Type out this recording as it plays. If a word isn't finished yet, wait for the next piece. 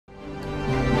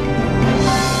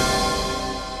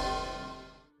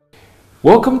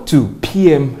Welcome to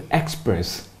PM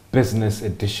Express Business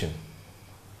Edition.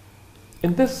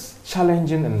 In this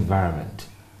challenging environment,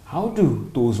 how do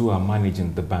those who are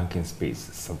managing the banking space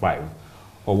survive?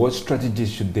 Or what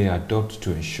strategies should they adopt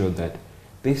to ensure that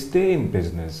they stay in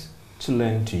business to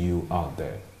lend to you out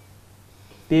there?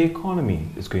 The economy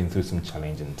is going through some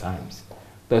challenging times.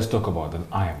 Let's talk about an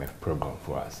IMF program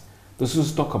for us. Let's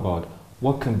just talk about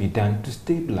what can be done to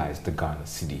stabilize the Ghana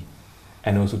cedi.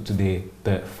 And also today,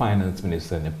 the finance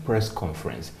minister in a press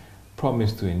conference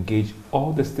promised to engage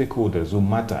all the stakeholders who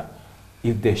matter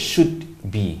if there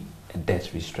should be a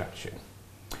debt restructuring.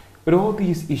 With all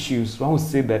these issues, I would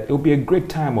say that it will be a great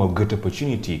time or a good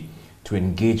opportunity to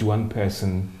engage one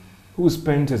person who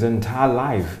spent his entire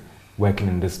life working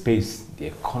in the space, the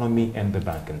economy and the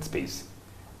banking space,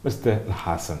 Mr.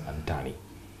 Hassan Antani.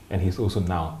 And he's also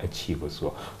now a chief as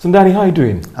well. So, Ndani, how are you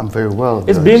doing? I'm very well.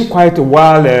 It's been quite a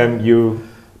while. You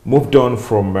moved on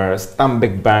from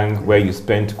Stanbic Bank, where you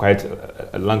spent quite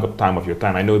a longer time of your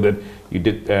time. I know that you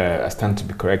did a stand to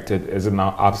be corrected. Is it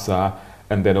now ABSA?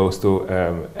 And then also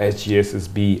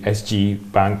SGSSB,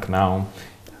 SG Bank now.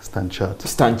 Stanchart.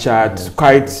 Stanchart. Yes.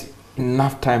 Quite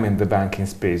enough time in the banking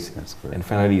space. That's correct. And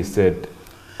finally you said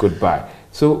goodbye.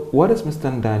 So what is Mr.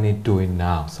 Ndani doing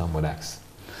now, some would ask?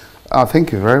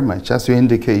 Thank you very much. As you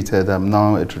indicated, I'm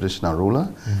now a traditional ruler,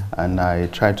 and I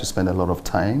try to spend a lot of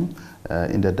time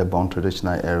in the Dabon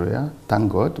traditional area.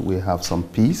 Thank God we have some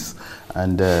peace,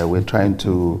 and we're trying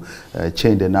to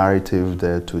change the narrative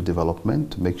there to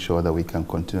development, to make sure that we can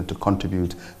continue to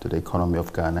contribute to the economy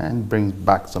of Ghana and bring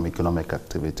back some economic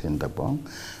activity in Dabon.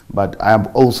 But I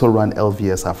have also run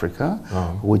LVS Africa,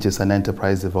 which is an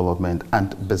enterprise development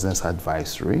and business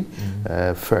advisory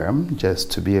firm,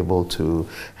 just to be able to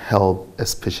help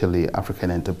especially African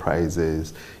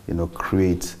enterprises,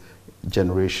 create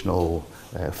generational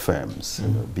firms,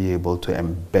 be able to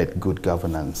embed good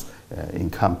governance in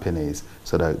companies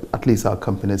so that at least our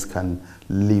companies can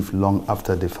live long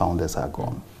after the founders are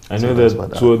gone. I know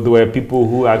that so there were people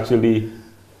who actually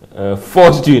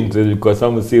forced you into it, because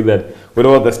some would say that with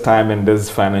all this time in this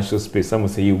financial space, some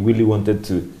would say you really wanted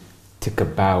to take a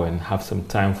bow and have some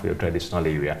time for your traditional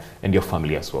area and your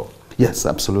family as well. Yes,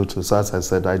 absolutely. So as I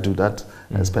said, I do that.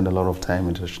 I spend a lot of time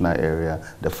in the traditional area,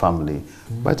 the family.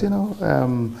 But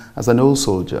as an old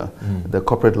soldier, the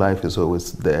corporate life is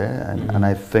always there, and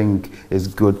I think it's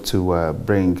good to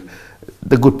bring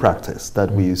the good practice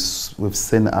that we've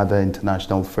seen other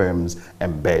international firms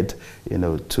embed,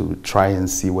 to try and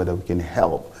see whether we can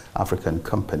help African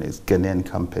companies, Ghanaian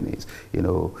companies,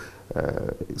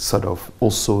 sort of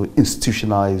also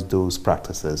institutionalize those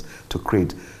practices to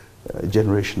create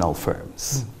generational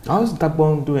firms. How's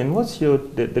Dabon doing? What's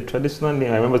the traditional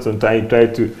name? I remember sometimes you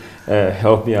tried to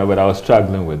help me out, but I was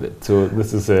struggling with it. So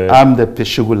this is I'm the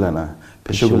Peshugulana.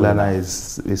 Peshugulana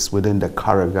is within the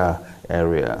Karaga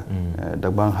area.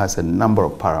 Dabon has a number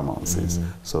of paramounts.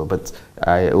 So, but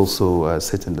I also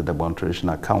sit in the Dabon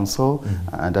Traditional Council,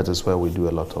 and that is where we do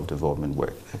a lot of development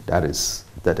work.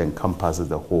 That encompasses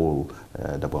the whole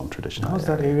Dabon traditional How's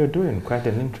that area doing? Quite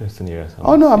an interesting area.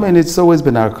 Oh no, I mean, it's always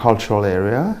been our cultural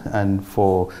area, and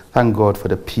thank God for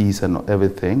the peace and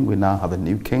everything. We now have a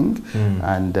new king,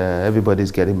 and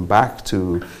everybody's getting back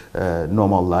to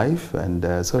normal life,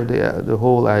 and so the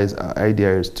whole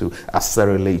idea is to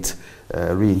accelerate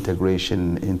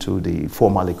reintegration into the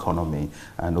formal economy,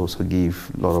 and also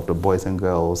give a lot of the boys and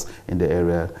girls in the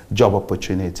area job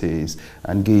opportunities,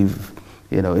 and give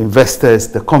investors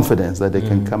the confidence that they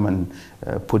can come and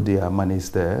put their monies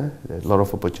there. There's a lot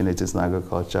of opportunities in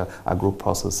agriculture,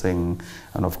 agro-processing,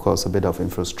 and of course a bit of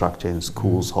infrastructure in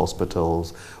schools,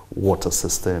 hospitals, water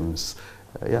systems.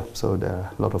 So there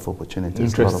are a lot of opportunities.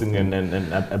 Interesting,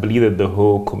 and I believe that the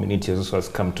whole community also has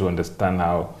come to understand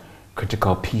how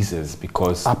critical pieces,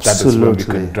 because that is where we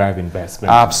can drive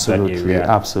investment. Absolutely, in that area,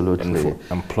 absolutely. And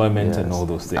for employment and all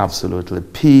those things. Absolutely.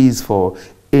 Peace for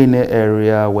any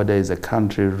area, whether it's a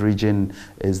country, region,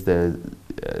 is the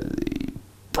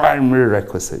primary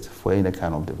requisite for any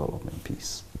kind of development.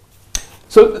 Peace.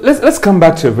 So let's come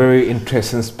back to a very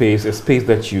interesting space, a space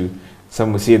that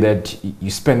some would say that you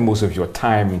spend most of your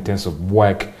time in terms of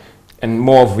work and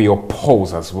more of your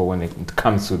pulse as well when it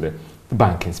comes to the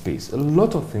banking space. A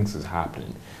lot of things is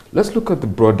happening. Let's look at the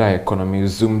broader economy,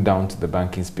 zoom down to the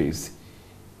banking space.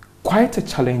 Quite a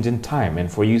challenging time, and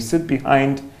for you sit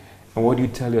behind, and what do you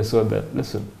tell yourself that,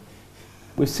 listen,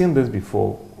 we've seen this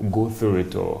before, go through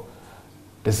it, or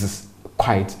this is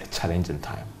quite a challenging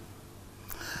time?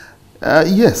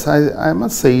 Yes, I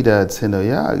must say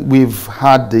that, we've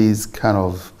had these kind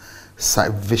of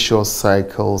vicious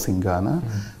cycles in Ghana,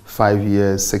 5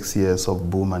 years, 6 years of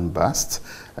boom and bust.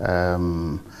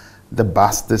 the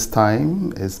bust this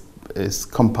time is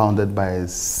compounded by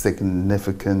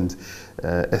significant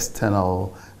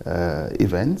external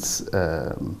events.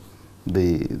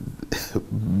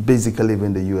 Basically,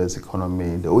 even the U.S.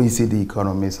 economy, the OECD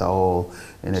economies are all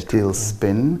in a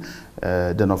tailspin.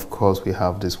 Then, of course, we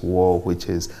have this war, which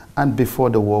is, and before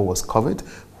the war was COVID,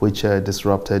 which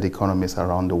disrupted economies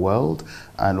around the world,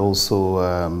 and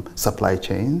also supply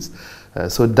chains.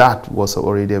 So that was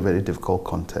already a very difficult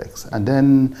context. And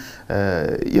then,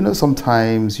 you know,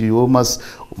 sometimes you must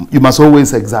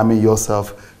always examine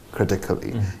yourself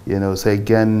critically. You know, so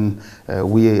again,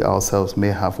 we ourselves may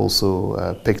have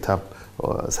also picked up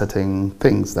certain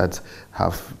things that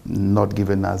have not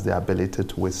given us the ability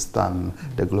to withstand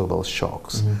the global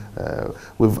shocks.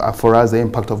 For us, the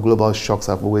impact of global shocks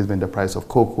have always been the price of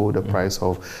cocoa, the price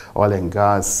of oil and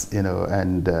gas, you know,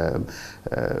 and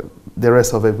the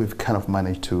rest of it we've kind of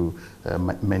managed to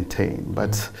maintain.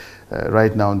 But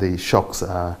right now the shocks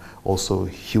are also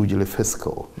hugely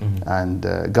fiscal, and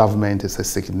government is a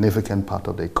significant part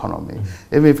of the economy.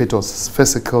 Even if it was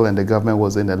fiscal and the government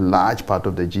was in a large part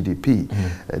of the GDP,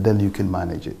 then you can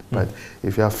manage it. But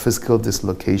if you have fiscal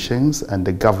dislocations and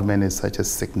the government is such a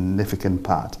significant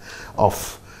part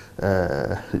of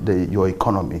your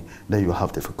economy, then you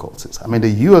have difficulties. I mean, the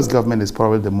U.S. government is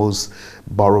probably the most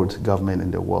borrowed government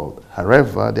in the world.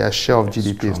 However, their share of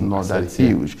GDP is not that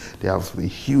huge. They have a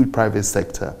huge private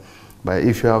sector. But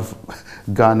if you have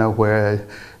Ghana, where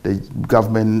the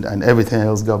government and everything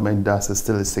else government does is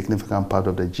still a significant part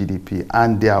of the GDP,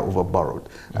 and they are overborrowed,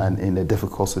 and in a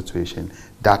difficult situation,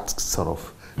 that sort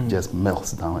of just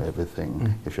melts down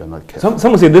everything if you're not careful.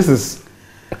 Some would say this is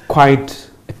quite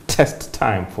a test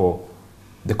time for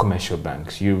the commercial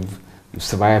banks. You've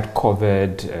survived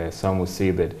COVID. Some would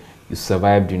say that you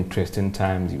survived interesting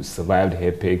times, you survived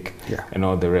HEPIC, and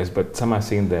all the rest. But some are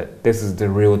saying that this is the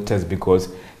real test because,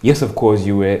 yes, of course,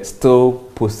 you were still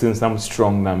posting some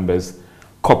strong numbers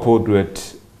coupled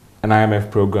with an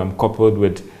IMF program, coupled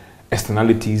with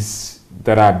externalities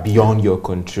that are beyond your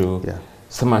control.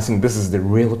 Some are saying this is the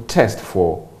real test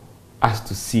for us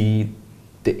to see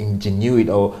the ingenuity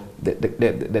or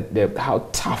how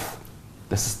tough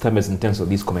the system is in terms of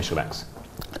these commercial banks.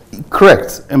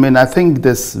 Correct. I mean, I think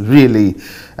this really,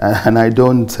 and I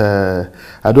don't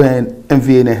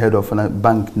envy any head of a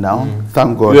bank now.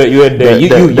 Thank God. You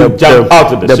jump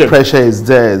out of the ship. The pressure is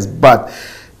theirs, but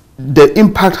the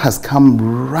impact has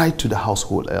come right to the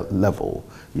household level.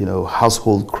 You know,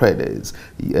 household credits,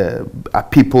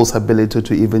 people's ability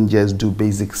to even just do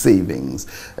basic savings.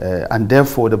 And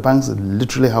therefore, the banks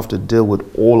literally have to deal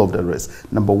with all of the risks.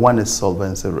 Number one is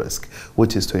solvency risk,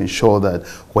 which is to ensure that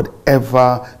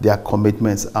whatever their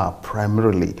commitments are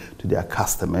primarily to their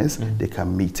customers, they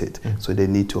can meet it. So they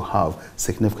need to have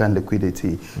significant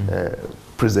liquidity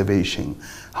preservation.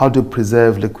 How to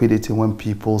preserve liquidity when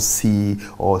people see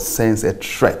or sense a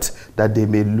threat that they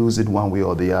may lose it one way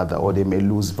or the other, or they may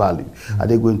lose value. Are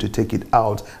they going to take it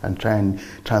out and try and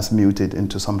transmute it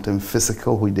into something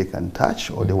physical which they can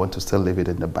touch, or they want to still leave it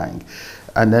in the bank?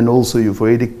 And then also you've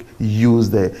already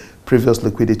used the previous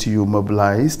liquidity you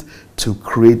mobilized to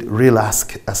create real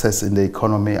assets in the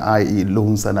economy, i.e.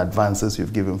 loans and advances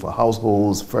you've given for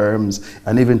households, firms,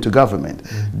 and even to government.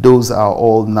 Those are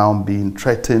all now being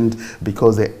threatened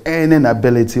because the earning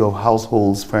ability of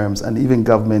households, firms, and even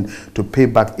government to pay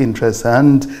back interest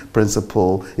and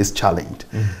principal is challenged.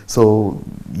 So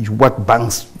what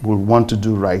banks will want to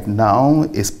do right now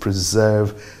is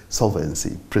preserve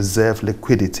solvency, preserve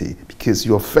liquidity, because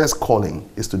your first calling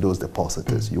is to those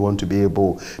depositors. You want to be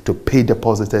able to pay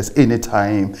depositors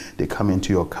anytime they come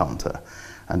into your counter.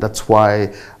 And that's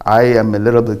why I am a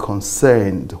little bit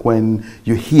concerned when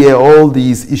you hear all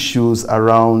these issues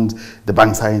around the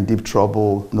banks are in deep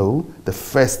trouble. No, the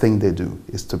first thing they do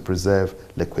is to preserve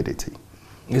liquidity.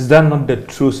 Is that not the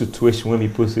true situation when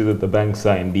people say that the banks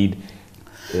are indeed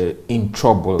in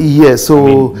trouble? Yes,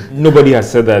 so I mean, nobody has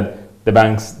said that the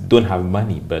banks don't have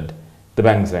money, but the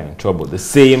banks are in trouble. The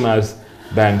same as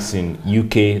banks in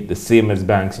UK, the same as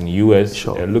banks in US.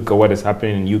 Look at what is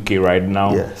happening in UK right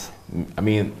now. I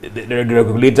mean, the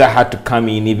regulator had to come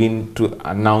in even to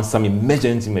announce some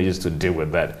emergency measures to deal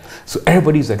with that. So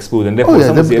everybody's exposed, and therefore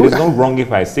someone say, it's not wrong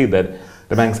if I say that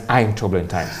the banks are in trouble in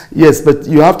times. Yes, but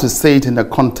you have to say it in the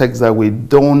context that we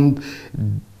don't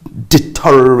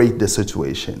deteriorate the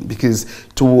situation, because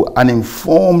to an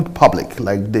informed public,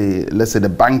 like let's say the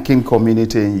banking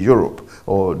community in Europe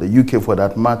or the UK for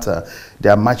that matter, they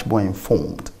are much more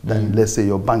informed than let's say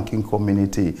your banking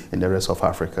community in the rest of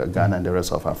Africa, Ghana and the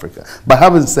rest of Africa. But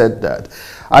having said that,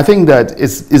 I think that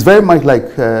it's very much like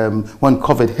when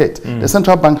COVID hit. The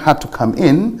central bank had to come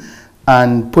in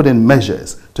and put in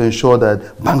measures to ensure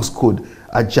that banks could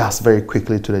adjust very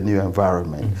quickly to the new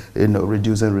environment, you know,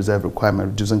 reducing reserve requirement,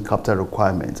 reducing capital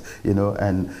requirements, you know,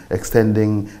 and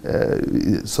extending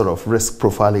sort of risk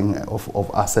profiling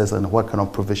of assets and what kind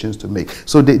of provisions to make.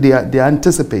 So they are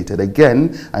anticipated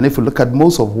again, and if you look at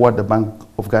most of what the Bank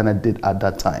of Ghana did at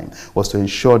that time was to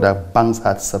ensure that banks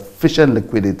had sufficient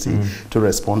liquidity to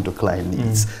respond to client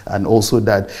needs, and also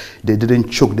that they didn't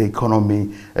choke the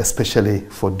economy, especially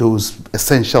for those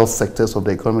essential sectors of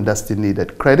the economy that still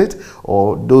needed credit, or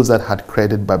those that had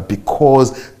credit, but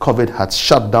because COVID had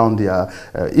shut down their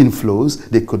inflows,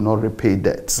 they could not repay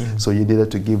debts. So you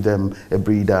needed to give them a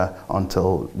breather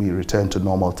until we return to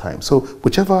normal time. So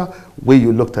whichever way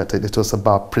you looked at it, it was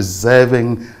about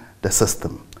preserving the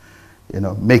system, you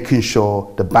know, making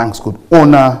sure the banks could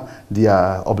honor their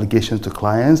obligations to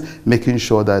clients, making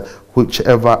sure that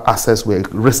whichever assets were,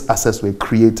 risk assets were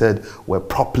created were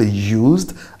properly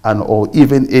used, and or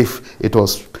even if it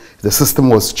was, the system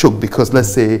was choked because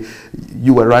let's say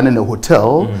you were running a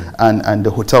hotel and the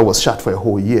hotel was shut for a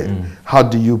whole year. How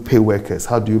do you pay workers?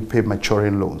 How do you pay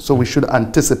maturing loans? So we should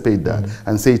anticipate that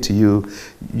and say to you,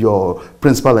 your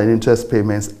principal and interest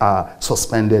payments are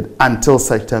suspended until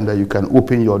such time that you can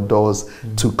open your doors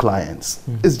to clients.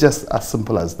 It's just as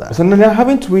simple as that. So now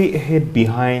haven't we hid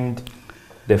behind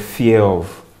the fear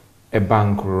of a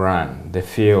bank run, the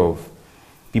fear of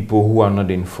people who are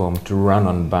not informed to run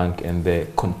on bank and the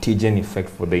contagion effect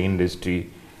for the industry,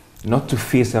 not to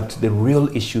face up to the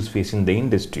real issues facing the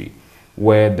industry,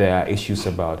 where there are issues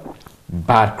about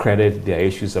bad credit, there are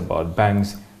issues about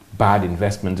banks, bad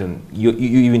investment, and you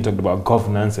even talked about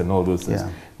governance and all those things.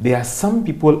 There are some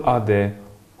people out there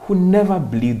who never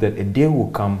believe that a day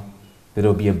will come that there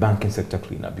will be a banking sector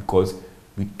cleanup because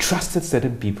we trusted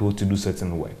certain people to do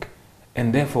certain work.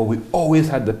 And therefore, we always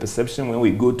had the perception when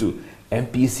we go to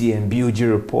MPC and BOG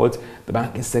reports, the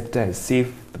banking sector is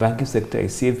safe, the banking sector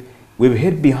is safe. We've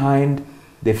hid behind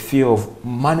the fear of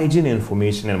managing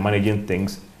information and managing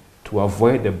things to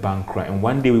avoid the bank run. And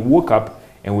one day we woke up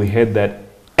and we heard that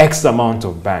X amount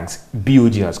of banks,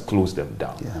 BOG has closed them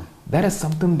down. That is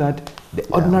something that the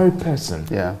ordinary person,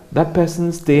 that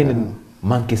person staying in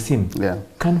Mankesim,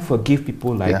 can't forgive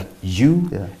people like you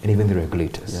and even the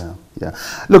regulators.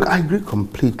 Look, I agree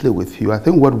completely with you. I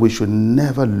think what we should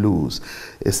never lose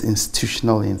is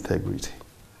institutional integrity.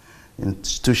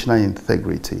 Institutional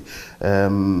integrity.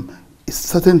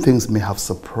 Certain things may have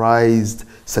surprised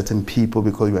certain people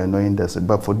because you are in the industry,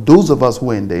 but for those of us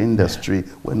who are in the industry,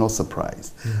 we're not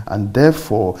surprised. And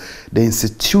therefore, the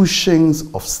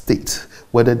institutions of state,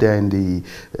 whether they're in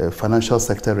the financial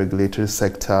sector, regulatory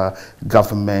sector,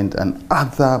 government, and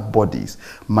other bodies,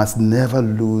 must never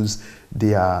lose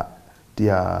their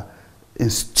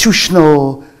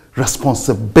institutional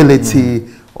responsibility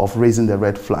of raising the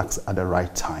red flags at the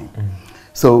right time.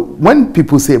 So when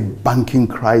people say banking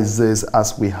crisis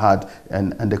as we had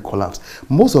and the collapse,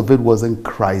 most of it wasn't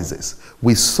crisis.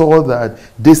 We saw that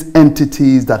these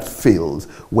entities that failed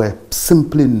were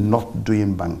simply not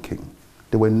doing banking.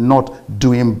 They were not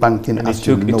doing banking and as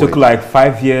it took like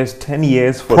 5 years, 10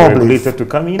 years for the regulator to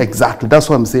come in? Exactly. That's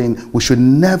what I'm saying. We should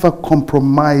never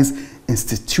compromise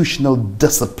institutional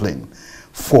discipline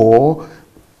for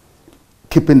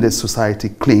keeping the society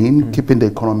clean, keeping the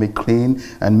economy clean,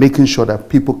 and making sure that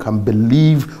people can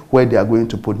believe where they are going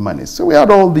to put money. So we had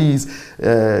all these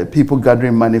people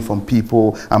gathering money from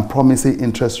people and promising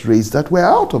interest rates that were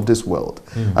out of this world.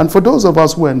 And for those of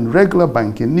us who were in regular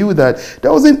banking, knew that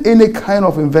there wasn't any kind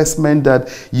of investment that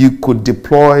you could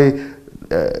deploy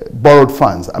borrowed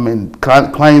funds, I mean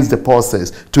clients'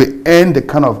 deposits, to earn the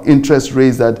kind of interest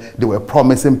rates that they were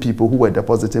promising people who were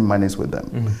depositing monies with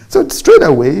them. So straight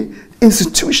away,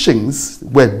 institutions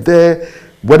were there,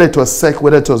 whether it was SEC,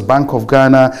 whether it was Bank of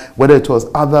Ghana, whether it was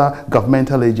other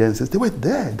governmental agencies, they were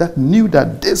there that knew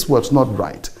that this was not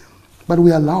right. But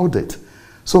we allowed it.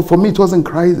 So for me, it wasn't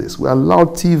crisis. We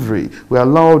allowed thievery, we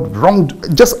allowed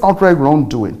just outright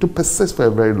wrongdoing to persist for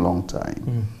a very long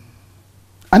time.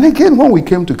 And again, when we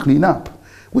came to clean up,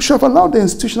 we should have allowed the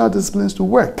institutional disciplines to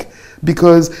work.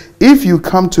 Because if you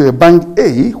come to a bank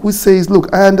A who says,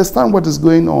 look, I understand what is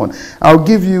going on, I'll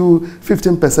give you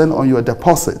 15% on your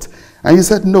deposit. And you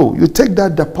said, no, you take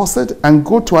that deposit and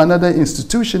go to another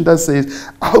institution that says,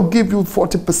 I'll give you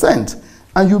 40%.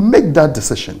 And you make that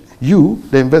decision. You,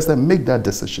 the investor, make that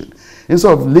decision.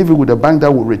 Instead of living with a bank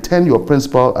that will return your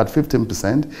principal at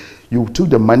 15%, you took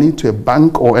the money to a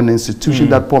bank or an institution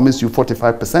that promised you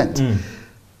 45%.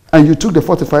 And you took the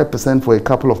 45% for a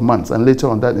couple of months, and later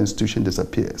on that institution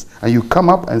disappears. And you come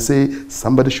up and say,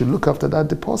 somebody should look after that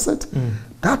deposit.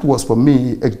 That was, for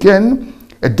me, again,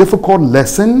 a difficult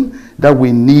lesson that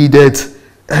we needed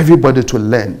everybody to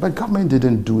learn. But government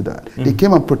didn't do that. They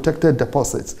came and protected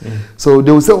deposits. So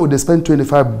they will say, oh, they spent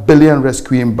 25 billion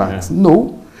rescuing banks.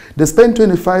 No, they spent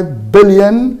 25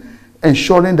 billion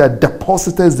ensuring that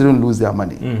depositors didn't lose their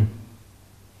money.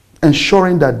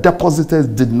 Ensuring that depositors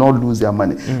did not lose their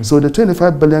money. So the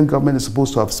 25 billion government is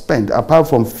supposed to have spent, apart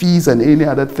from fees and any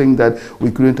other thing that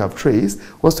we couldn't have traced,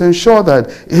 was to ensure that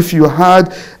if you had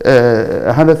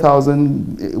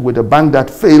 100,000 with a bank that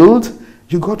failed,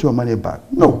 you got your money back.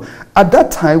 No. At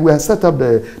that time, we had set up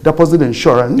the deposit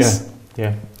insurance,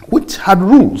 which had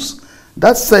rules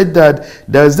that said that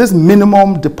there's this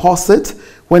minimum deposit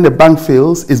when the bank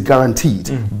fails is guaranteed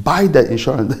by the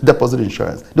insurance, deposit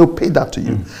insurance. They'll pay that to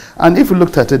you. And if you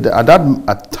looked at it, at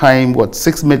that time, what,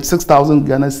 6,000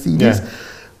 Ghana cedis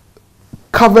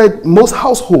covered most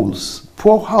households,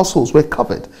 poor households were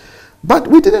covered. But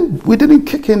we didn't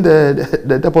kick in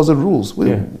the deposit rules.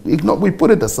 We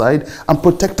put it aside and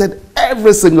protected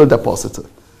every single depositor.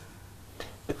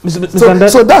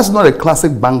 So that's not a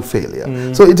classic bank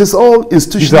failure. So it is all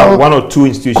institutional. These are one or two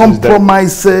institutions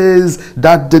compromises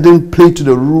that didn't play to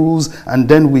the rules, and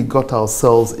then we got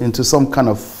ourselves into some kind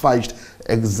of fudged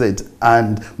exit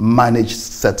and managed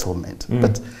settlement.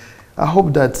 But I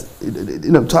hope that,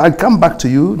 so I come back to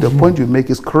you, the point you make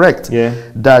is correct.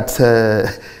 That,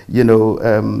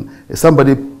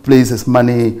 somebody places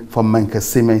money from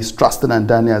Mankasime, is trusting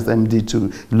Andani as MD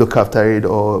to look after it,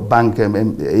 or Bank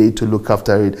MA to look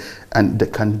after it, and they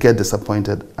can get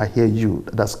disappointed. I hear you,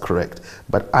 that's correct.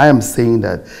 But I am saying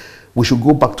that we should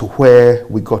go back to where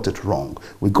we got it wrong.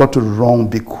 We got it wrong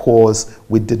because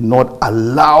we did not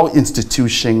allow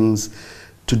institutions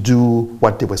to do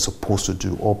what they were supposed to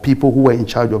do, or people who were in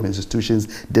charge of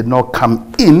institutions did not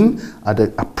come in at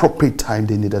the appropriate time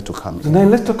they needed to come in. So then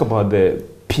let's talk about the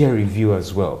peer review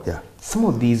as well. Some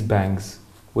of these banks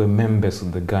were members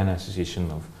of the Ghana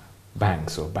Association of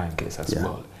Banks or Bankers as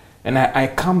well. And I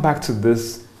come back to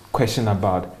this question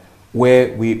about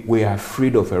where we are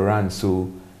afraid of Iran, so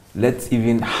let's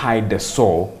even hide the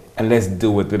sore and let's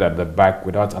deal with it at the back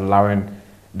without allowing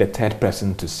the third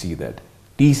person to see that.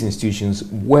 These institutions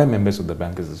were members of the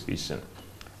Bankers Association.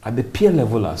 At the peer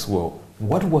level as well,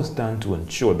 what was done to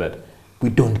ensure that we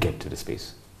don't get to the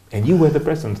space? And you were the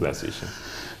president of the association.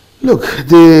 Look,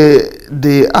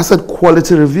 the asset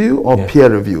quality review or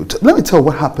peer review. Let me tell you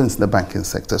what happens in the banking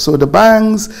sector. So the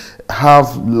banks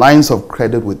have lines of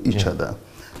credit with each other.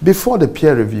 Before the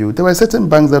peer review, there were certain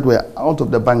banks that were out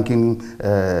of the banking,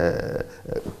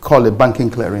 call it banking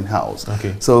clearing house.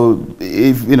 So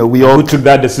if, we all... Who took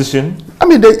that decision? I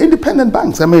mean, the independent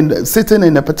banks. I mean, sitting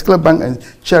in a particular bank and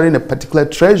chairing a particular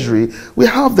treasury, we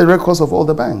have the records of all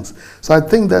the banks. So I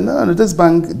think that, no, this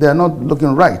bank, they're not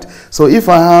looking right. So if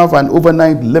I have an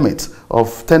overnight limit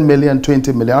of 10 million,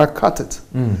 20 million, I cut it.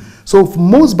 So for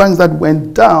most banks that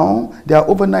went down, their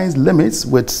overnight limits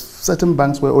with certain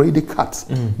banks were already cut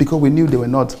because we knew they were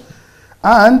not.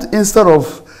 And instead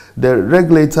of the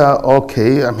regulator,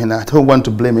 okay, I mean, I don't want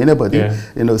to blame anybody,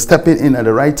 stepping in at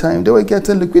the right time, they were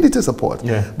getting liquidity support.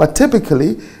 But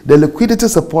typically, the liquidity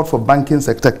support for banking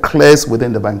sector clears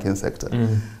within the banking sector.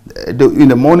 In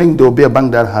the morning, there will be a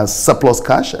bank that has surplus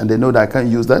cash, and they know that I can't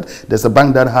use that. There's a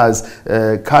bank that has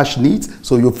cash needs,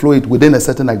 so you flow it within a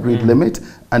certain agreed limit,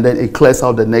 and then it clears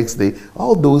out the next day.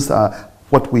 All those are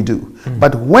what we do.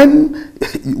 But when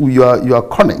you are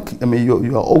chronic, I mean,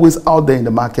 you are always out there in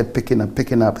the market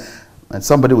picking up, and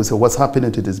somebody will say, what's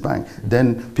happening to this bank?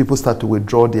 Then people start to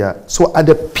withdraw their... So at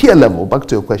the peer level, back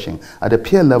to your question, at the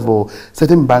peer level,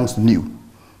 certain banks knew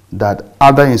that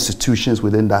other institutions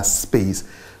within that space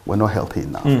were not healthy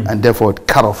enough, and therefore it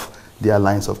cut off their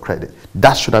lines of credit.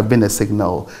 That should have been a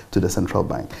signal to the central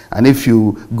bank. And if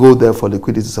you go there for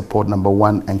liquidity support, number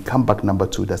one, and come back number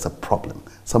two, there's a problem.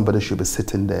 Somebody should be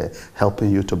sitting there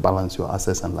helping you to balance your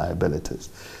assets and liabilities.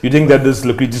 You think that this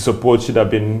liquidity support should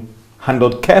have been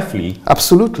handled carefully?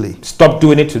 Absolutely. Stop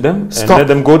doing it to them and let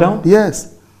them go down?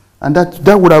 Yes. And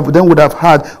that would have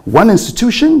had one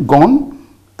institution gone,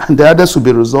 and the others would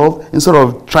be resolved. Instead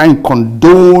of trying to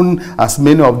condone as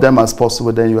many of them as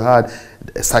possible, then you had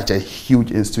such a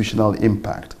huge institutional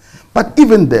impact. But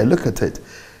even there, look at it.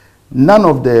 None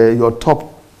of your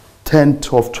top 10,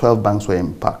 12 banks were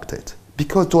impacted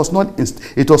because it was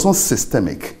not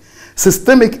systemic.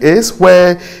 Systemic is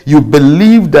where you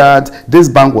believe that this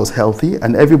bank was healthy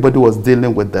and everybody was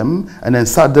dealing with them, and then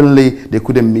suddenly they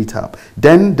couldn't meet up.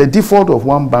 Then the default of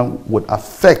one bank would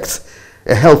affect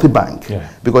a healthy bank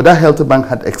because that healthy bank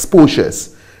had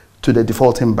exposures to the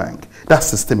defaulting bank. That's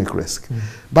systemic risk.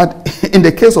 But in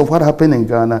the case of what happened in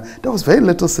Ghana, there was very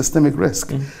little systemic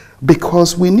risk.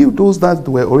 Because we knew those that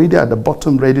were already at the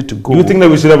bottom ready to go. Do you think that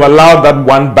we should have allowed that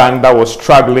one bank that was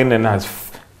struggling and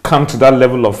has come to that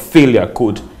level of failure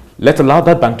let's allow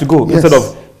that bank to go instead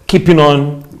of keeping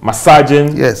on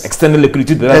massaging, extending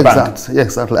liquidity to that bank?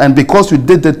 Exactly. And because you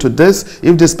did it to this,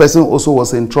 if this person also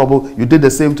was in trouble, you did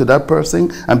the same to that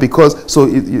person. And because, so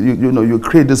you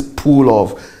create this pool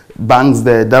of banks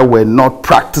there that were not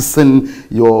practicing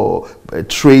your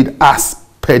trade as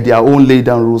per their own laid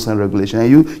down rules and regulations.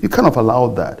 And you kind of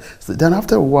allowed that. So then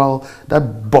after a while,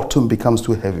 that bottom becomes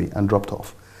too heavy and dropped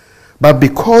off. But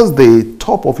because the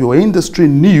top of your industry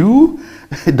knew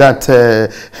that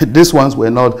these ones were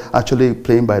not actually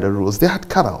playing by the rules, they had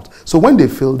cut out. So when they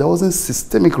failed, there wasn't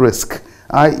systemic risk,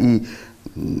 i.e.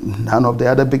 none of the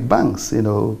other big banks,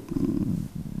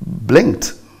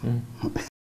 blinked.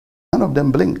 None of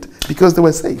them blinked because they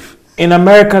were safe. In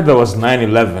America, there was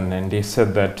 9/11 and they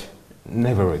said that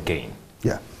never again.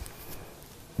 Yeah.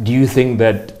 Do you think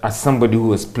that as somebody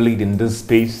who has played in this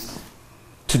space,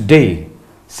 today,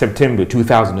 September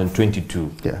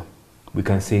 2022, we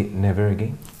can say never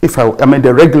again? I mean,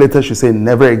 the regulator should say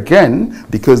never again,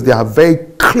 because they have very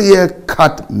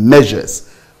clear-cut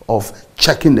measures of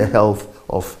checking the health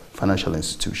of financial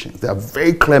institutions. There are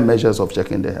very clear measures of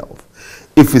checking the health.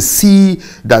 If you see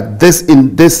that this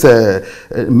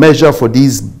measure for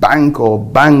these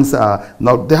banks are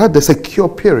not, they have the secure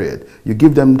period. You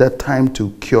give them that time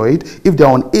to cure it. If they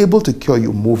are unable to cure,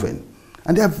 you move in.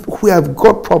 And we have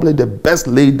got probably the best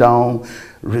laid down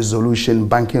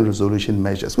banking resolution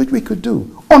measures, which we could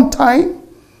do on time.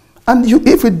 And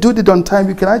if we do it on time,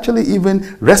 you can actually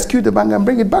even rescue the bank and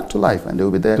bring it back to life, and they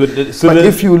will be there. But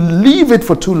if you leave it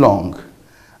for too long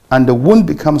and the wound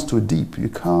becomes too deep, you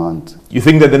can't. You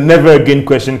think that the never again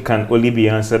question can only be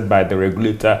answered by the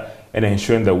regulator and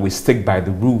ensuring that we stick by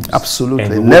the rules?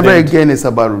 Absolutely. Never again is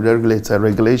about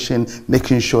regulation,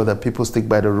 making sure that people stick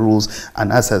by the rules.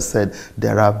 And as I said,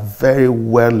 there are very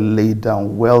well laid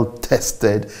down, well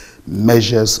tested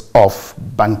measures of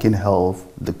banking health,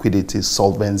 liquidity,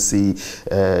 solvency,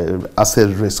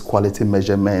 asset risk quality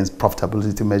measurements,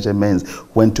 profitability measurements,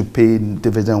 when to pay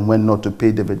dividend, when not to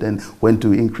pay dividend, when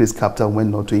to increase capital,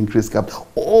 when not to increase capital.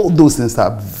 All those things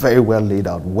are very well laid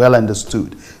out, well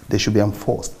understood. They should be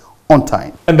enforced on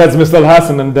time. And that's Mr.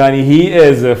 Hassan Andani. He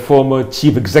is a former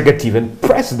chief executive and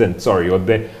president, of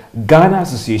the Ghana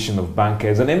Association of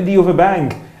Bankers, and MD of a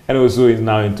bank, and also is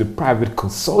now into private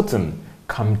consulting.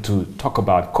 Come to talk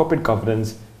about corporate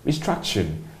governance,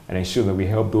 restructuring, and ensure that we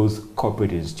help those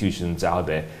corporate institutions out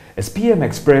there. As PM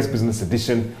Express Business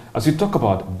Edition, as we talk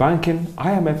about banking,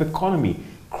 IMF economy,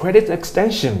 credit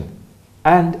extension,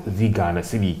 and the Ghana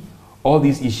cedi. All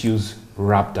these issues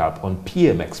wrapped up on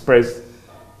PM Express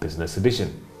Business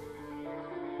Edition.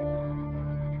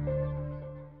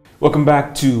 Welcome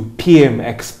back to PM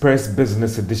Express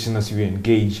Business Edition as we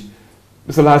engage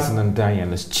Mr. Hassan Andani,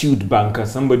 an astute banker,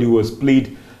 somebody who has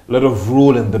played a lot of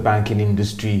role in the banking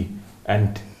industry.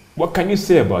 And what can you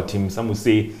say about him? Some would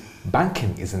say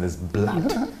banking is in his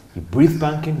blood. He breathes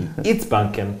banking, he eats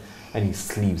banking, and he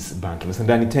sleeps banking. Mr.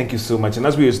 Andani, thank you so much. And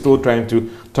as we are still trying to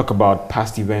talk about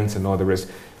past events and all the rest,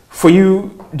 for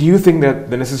you, do you think that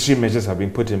the necessary measures have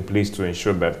been put in place to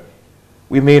ensure that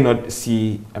we may not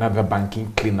see another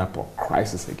banking cleanup or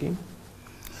crisis again?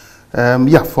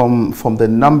 From the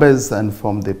numbers and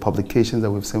from the publications that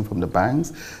we've seen from the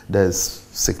banks, there's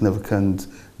significant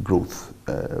growth.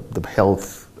 The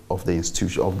health of the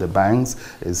institution, of the banks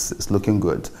is looking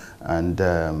good. And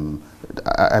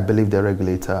I believe the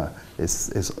regulator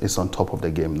is on top of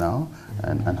the game now.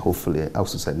 And hopefully, I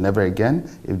also said, never again.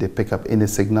 If they pick up any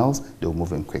signals, they'll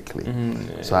move in quickly.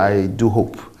 So I do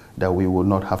hope that we will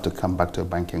not have to come back to a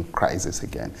banking crisis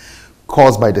again.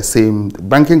 Caused by the same,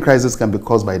 banking crisis can be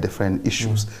caused by different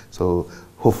issues. So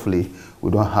hopefully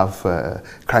we don't have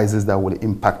crises that will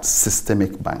impact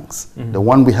systemic banks. The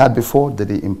one we had before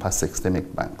didn't impact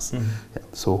systemic banks.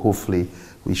 So hopefully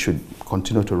we should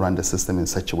continue to run the system in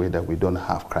such a way that we don't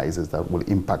have crises that will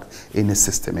impact any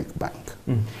systemic bank.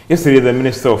 Yesterday, the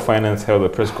Minister of Finance held a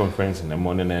press conference in the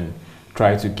morning and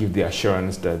tried to give the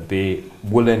assurance that they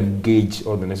will engage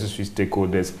all the necessary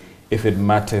stakeholders if it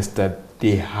matters that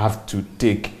they have to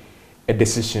take a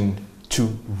decision to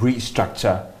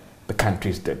restructure the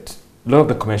country's debt. A lot of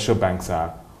the commercial banks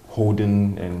are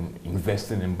holding and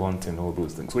investing in bonds and all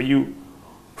those things. So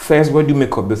first, what do you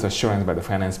make of this assurance by the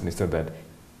finance minister that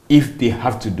if they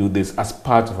have to do this as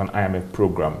part of an IMF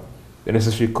program, the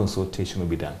necessary consultation will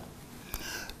be done?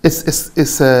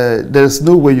 There's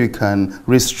no way you can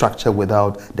restructure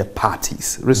without the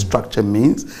parties. Restructure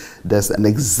means there's an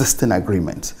existing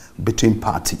agreement between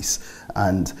parties,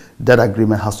 and that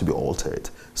agreement has to be altered.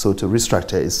 So to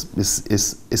restructure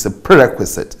is a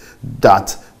prerequisite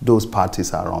that those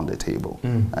parties are on the table.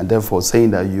 And therefore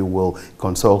saying that you will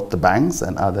consult the banks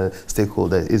and other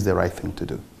stakeholders is the right thing to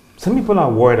do. Some people are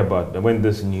worried about, when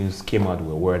this news came out,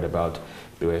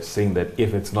 they were saying that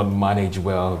if it's not managed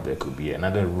well, there could be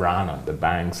another run on the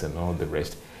banks and all the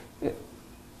rest. It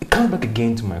comes back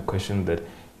again to my question that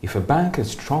if a bank is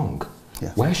strong,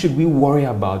 why should we worry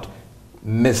about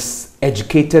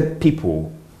miseducated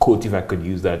people, quote if I could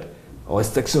use that, or a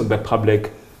section of the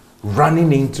public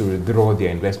running in to withdraw their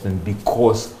investment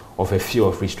because of a fear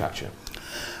of restructuring?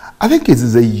 I think it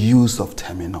is a use of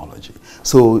terminology.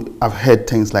 So I've heard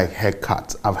things like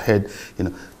haircut. I've heard,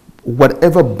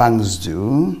 whatever banks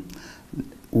do,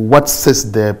 what sits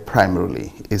there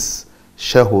primarily is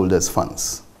shareholders'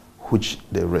 funds, which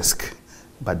they risk.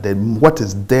 But then what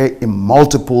is there in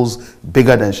multiples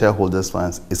bigger than shareholders'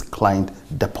 funds is client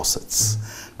deposits.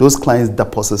 Those clients'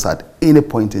 deposits at any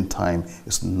point in time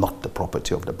is not the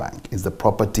property of the bank. It's the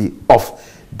property of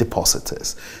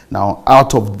depositors. Now,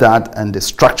 out of that, and the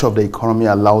structure of the economy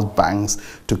allows banks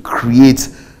to create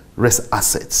risk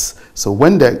assets. So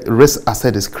when the risk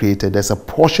asset is created, there's a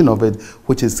portion of it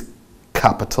which is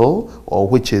capital, or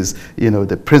which is,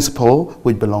 the principal,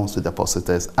 which belongs to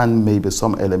depositors, and maybe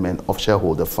some element of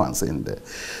shareholder funds in there.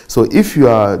 So if you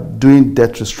are doing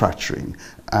debt restructuring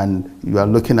and you are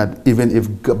looking at, even if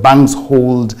banks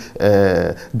hold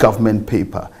government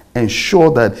paper, ensure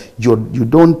that you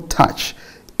don't touch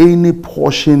any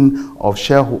portion of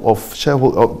shareholder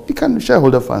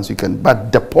funds,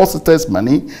 but depositors'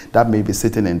 money that may be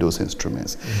sitting in those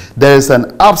instruments. There is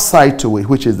an upside to it,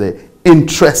 which is the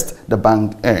interest the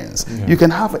bank earns. You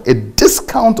can have a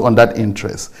discount on that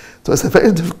interest. So it's a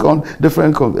very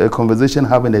different conversation,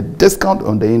 having a discount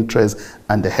on the interest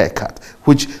and the haircut,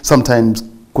 which sometimes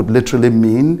could literally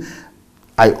mean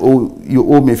you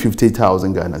owe me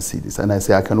 50,000 Ghana cedis, and I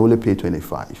say I can only pay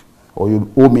 25. Or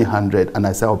you owe me 100 and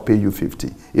I say I'll pay you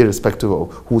 50, irrespective of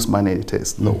whose money it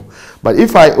is. No. But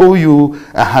if I owe you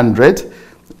 100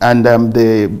 and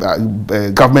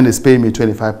the government is paying me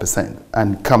 25%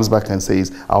 and comes back and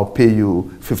says I'll pay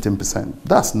you 15%,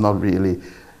 that's not really,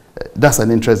 that's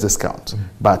an interest discount.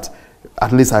 But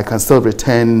at least I can still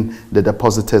return the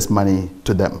depositors' money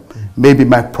to them. Maybe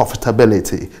my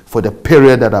profitability for the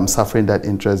period that I'm suffering that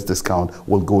interest discount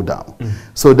will go down.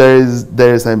 So there's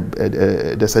a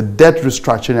debt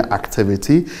restructuring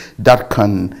activity that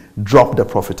can drop the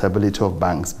profitability of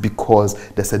banks because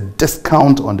there's a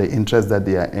discount on the interest that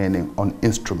they are earning on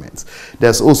instruments.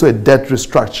 There's also a debt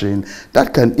restructuring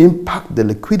that can impact the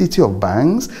liquidity of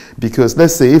banks, because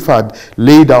let's say if I'd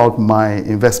laid out my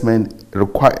investment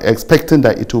expecting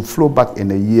that it will flow back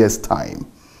in a year's time,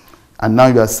 and now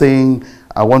you are saying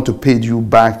I want to pay you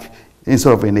back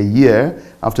instead of in a year,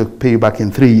 I have to pay you back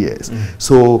in 3 years.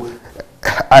 So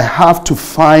I have to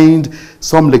find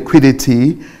some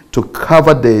liquidity to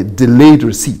cover the delayed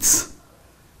receipts,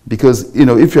 because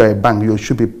if you're a bank, you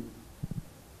should be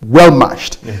well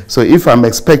matched. So if I'm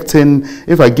expecting,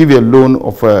 if I give you a loan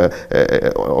of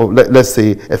let's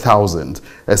say 1,000,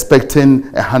 expecting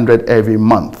 100 every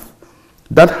month,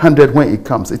 that 100, when it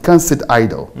comes, it can't sit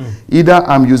idle. Either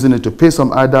I'm using it to pay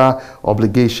some other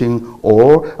obligation,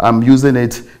 or I'm using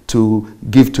it to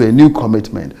give to a new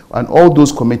commitment. And all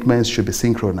those commitments should be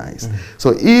synchronized.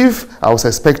 So if I was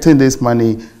expecting this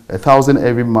money, 1,000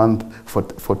 every month for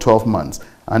 12 months,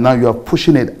 and now you are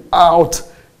pushing it out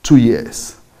 2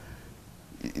 years.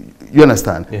 You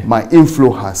understand? My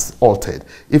inflow has altered.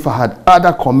 If I had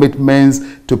other commitments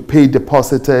to pay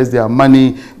depositors their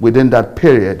money within that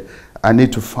period, I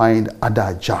need to find other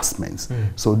adjustments.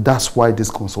 So that's why this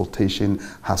consultation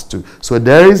has to. So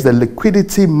there is the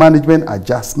liquidity management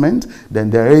adjustment,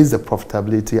 then there is the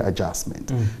profitability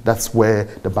adjustment. That's where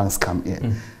the banks come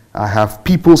in. I have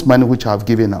people's money which I've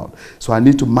given out. So I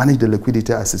need to manage the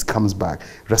liquidity as it comes back,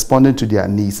 responding to their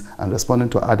needs and responding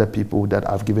to other people that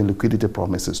I've given liquidity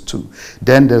promises to.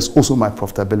 Then there's also my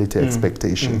profitability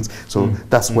expectations. So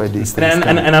that's where these things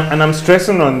come. And I'm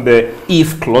stressing on the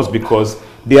if clause, because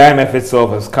the IMF itself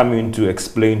has come in to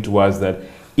explain to us that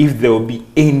if there will be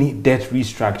any debt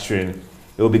restructuring,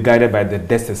 it will be guided by the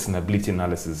debt sustainability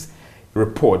analysis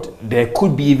report. There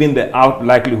could be even the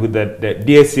likelihood that the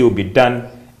DSA will be done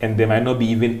and there might not be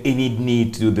even any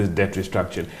need to do this debt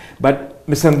restructuring. But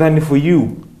Mr. Ndani, for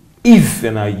you, if,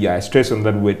 and I stress on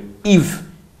that word, if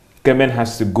government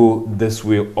has to go this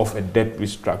way of a debt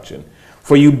restructuring,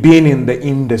 for you being in the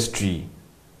industry,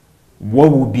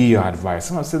 what would be your advice?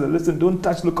 Someone said, listen, don't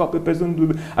touch local papers, don't do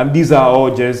that. And these are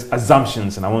all just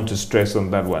assumptions, and I want to stress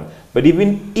on that one. But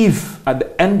even if at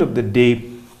the end of the day,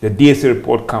 the DSA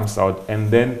report comes out and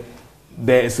then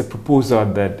there is a proposal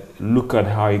that look at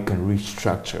how you can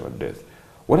restructure this.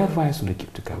 What advice would you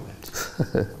give to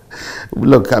government?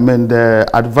 Look, I mean, the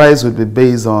advice would be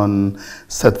based on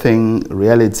certain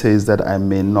realities that I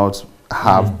may not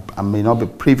have, I may not be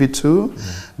privy to,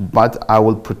 but I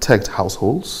will protect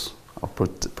households. I'll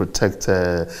protect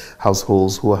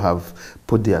households who have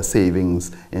put their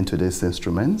savings into these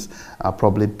instruments. I'll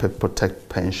probably protect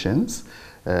pensions.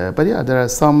 But yeah, there are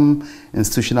some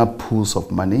institutional pools of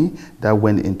money that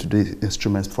went into the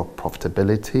instruments for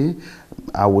profitability.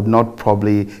 I would not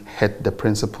probably hit the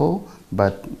principle,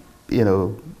 but you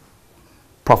know,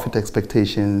 profit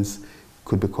expectations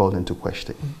could be called into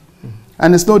question.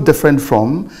 And it's no different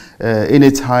from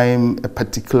any time a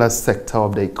particular sector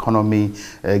of the economy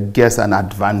gets an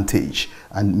advantage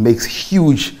and makes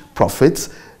huge profits.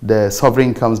 The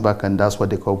sovereign comes back and that's what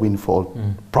they call windfall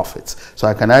profits. So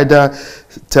I can either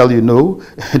tell you, no,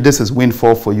 this is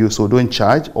windfall for you, so don't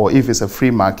charge, or if it's a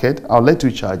free market, I'll let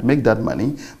you charge, make that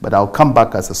money, but I'll come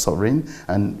back as a sovereign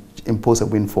and impose a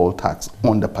windfall tax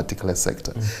on the particular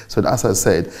sector. So as I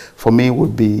said, for me it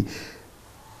would be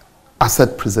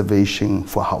asset preservation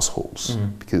for households,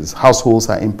 because households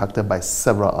are impacted by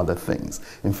several other things.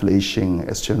 Inflation,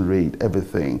 exchange rate,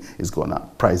 everything is gone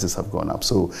up. Prices have gone up.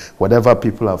 So whatever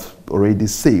people have already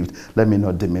saved, let me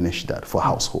not diminish that for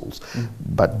households.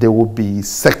 But there will be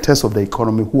sectors of the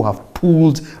economy who have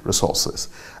pooled resources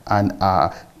and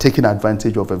are taking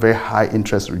advantage of a very high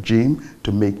interest regime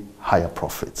to make higher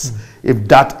profits. If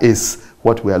that is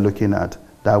what we are looking at,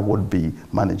 that would be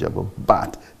manageable.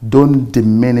 But don't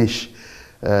diminish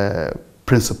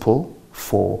principle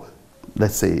for,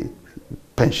 let's say,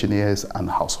 pensioners and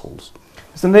households.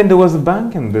 So then there was a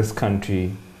bank in this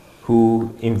country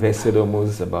who invested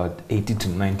almost about 80 to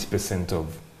 90%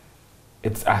 of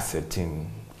its asset in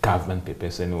government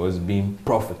papers, and it was being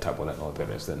profitable and all the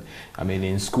rest. And I mean,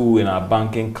 in school, in our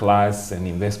banking class and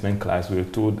investment class, we were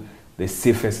told the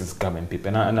safest is government paper.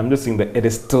 And I'm just saying that it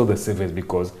is still the safest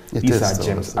because these are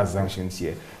GEMS assumptions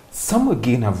here. Some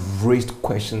again have raised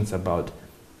questions about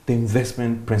the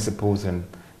investment principles and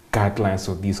guidelines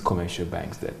of these commercial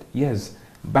banks, that yes,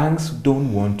 banks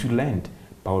don't want to lend,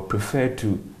 but would prefer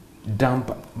to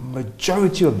dump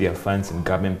majority of their funds in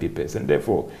government papers. And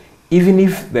therefore, even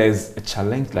if there's a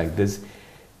challenge like this,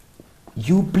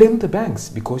 you blame the banks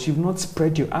because you've not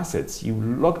spread your assets. You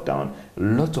locked down a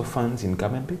lot of funds in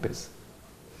government papers.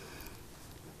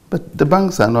 But the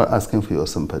banks are not asking for your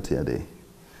sympathy, are they?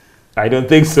 I don't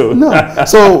think so. No.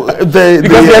 So because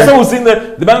there's someone saying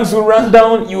that the banks will run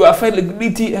down, you affect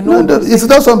liquidity and all. It's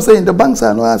that's what I'm saying. The banks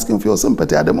are not asking for your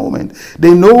sympathy at the moment.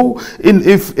 They know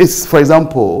if it's, for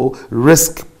example,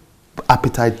 risk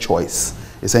appetite choice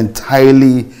is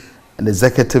entirely an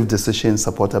executive decision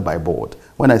supported by board.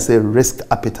 When I say risk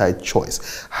appetite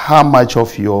choice, how much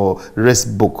of your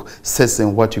risk book sits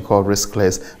in what you call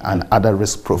riskless and other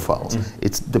risk profiles?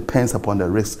 It depends upon the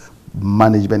risk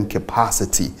management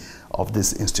capacity of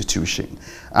this institution.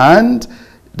 And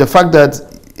the fact that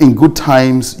in good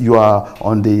times you are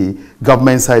on the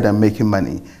government side and making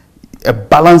money, a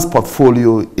balanced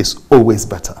portfolio is always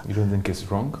better. You don't think it's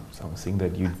wrong? Someone saying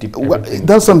that you dip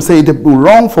that's what I'm saying.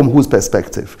 Wrong from whose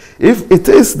perspective? If it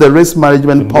is the risk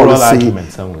management the policy, moral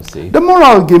argument, some would say. The moral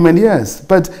argument, yes.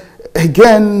 But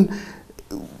again,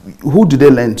 who do they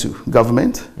lend to?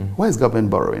 Government? Why is government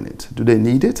borrowing it? Do they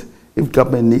need it? If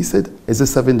government needs it, is it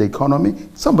serving the economy?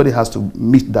 Somebody has to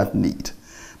meet that need.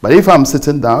 But if I'm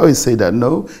sitting down, I always say that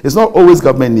no, it's not always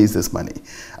government needs this money.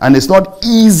 And it's not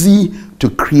easy to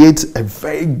create a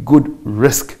very good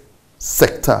risk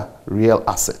sector real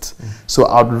asset. So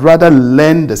I'd rather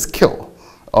learn the skill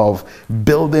of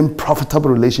building profitable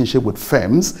relationship with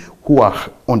firms who are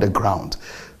on the ground.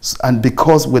 And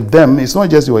because with them, it's not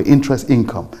just your interest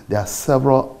income. There are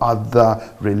several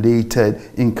other related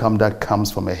income that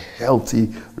comes from a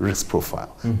healthy risk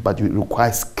profile. But you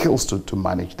require skills to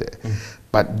manage there.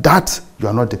 But that, you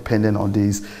are not dependent on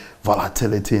these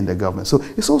volatility in the government. So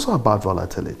it's also about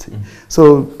volatility.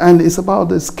 So, and it's about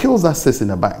the skills that sits in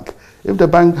a bank. If the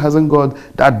bank hasn't got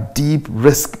that deep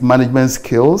risk management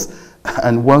skills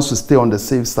and wants to stay on the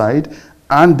safe side,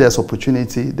 and there's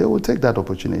opportunity, they will take that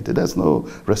opportunity. There's no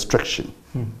restriction.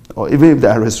 Or even if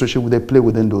there are restrictions, they play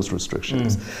within those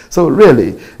restrictions. So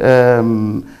really,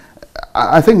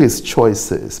 I think it's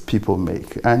choices people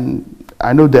make. And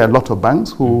I know there are a lot of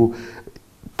banks who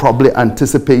probably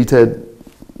anticipated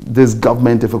this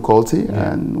government difficulty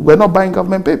and were not buying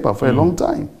government paper for a long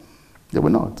time. They were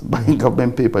not buying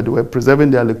government paper. They were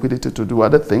preserving their liquidity to do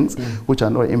other things which are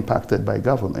not impacted by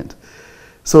government.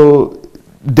 So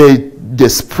the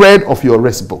spread of your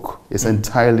risk book is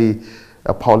entirely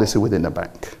a policy within the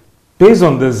bank. Based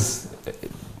on this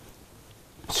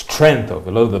strength of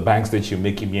a lot of the banks that you're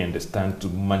making me understand to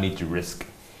manage risk?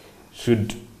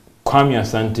 Should Kwame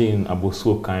Asante in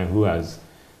Abosuokan, who has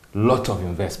a lot of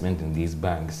investment in these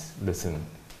banks, listen,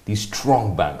 these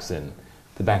strong banks and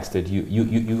the banks that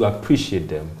you appreciate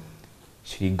them,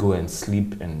 should he go and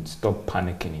sleep and stop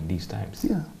panicking in these times?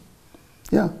 Yeah,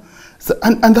 yeah. So,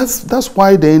 and that's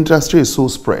why the industry is so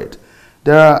spread.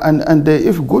 There are,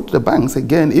 if you go to the banks,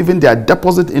 again, even their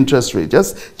deposit interest rate,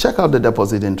 just check out the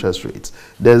deposit interest rates.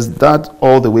 There's that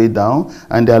all the way down,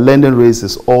 and their lending rates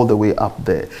is all the way up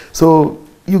there. So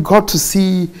you got to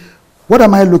see, what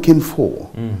am I looking for?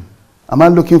 Am I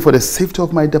looking for the safety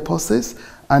of my deposits?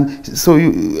 And so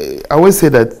I always say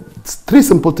that 3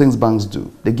 simple things banks do.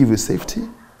 They give you safety,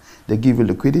 they give you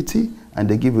liquidity, and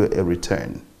they give you a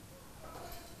return.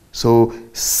 So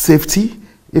safety,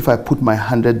 if I put my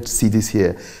 100 CDs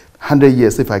here, 100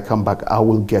 years, if I come back, I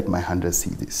will get my 100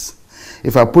 CDs.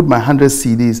 If I put my 100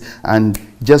 CDs and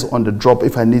just on the drop,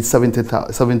 if I need 70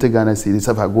 Ghana CDs,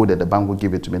 if I go there, the bank will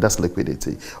give it to me. That's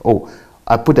liquidity. Oh,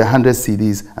 I put 100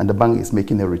 CDs and the bank is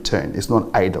making a return. It's not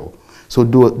idle. So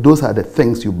those are the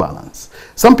things you balance.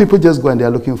 Some people just go and they're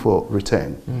looking for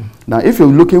return. Now, if you're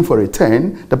looking for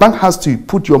return, the bank has to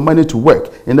put your money to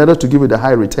work in order to give you the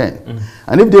high return.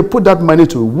 And if they put that money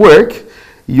to work,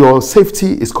 your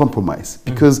safety is compromised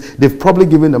because they've probably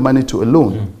given the money to a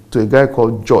loan to a guy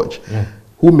called George,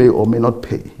 who may or may not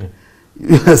pay.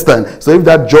 You understand? So if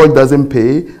that George doesn't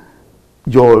pay,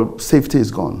 your safety is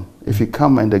gone. If you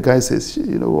come and the guy says,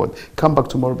 you know what, come back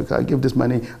tomorrow because I give this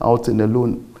money out in a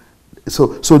loan. So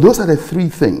those are the 3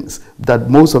 things that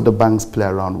most of the banks play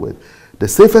around with. The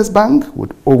safest bank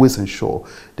would always ensure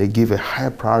they give a higher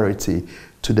priority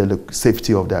to the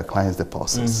safety of their clients'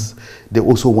 deposits. They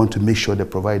also want to make sure they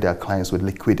provide their clients with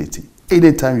liquidity.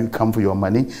 Anytime you come for your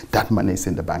money, that money is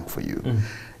in the bank for you.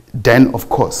 Then, of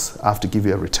course, I have to give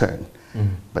you a return.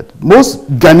 But most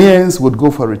Ghanaians would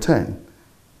go for return.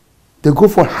 They go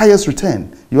for highest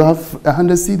return. You have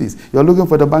 100 CDs. You're looking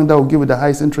for the bank that will give you the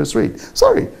highest interest rate.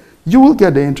 Sorry, you will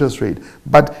get the interest rate.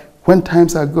 But when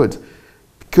times are good,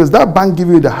 because that bank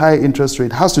giving you the high interest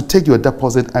rate has to take your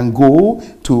deposit and go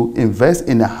to invest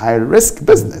in a high-risk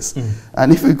business.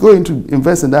 And if you go into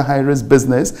invest in that high-risk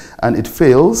business and it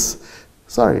fails,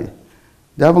 sorry,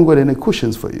 they haven't got any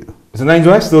cushions for you. So now,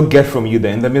 do I still get from you that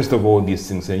in the midst of all these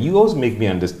things, and you also make me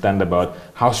understand about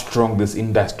how strong this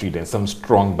industry and some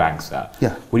strong banks are.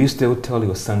 Yeah. Will you still tell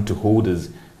your son to hold his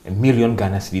 1 million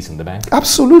Ghana cedis in the bank?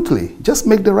 Absolutely. Just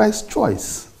make the right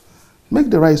choice. Make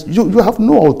the right, you have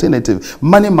no alternative.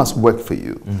 Money must work for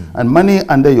you. And money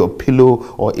under your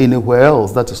pillow or anywhere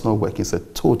else that is not working is a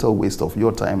total waste of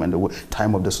your time and the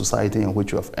time of the society in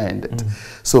which you have earned it.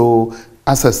 So,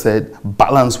 as I said,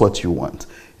 balance what you want.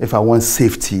 If I want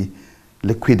safety,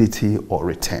 liquidity, or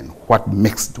return, what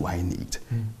mix do I need?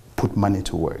 Put money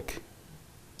to work.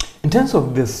 In terms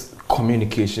of this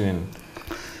communication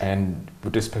and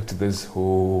with respect to this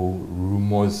whole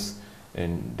rumors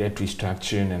and debt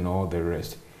restructuring and all the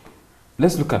rest,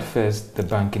 let's look at first the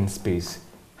banking space.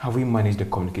 How we manage the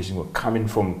communication coming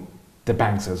from the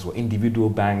banks as well, individual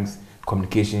banks,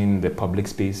 communication in the public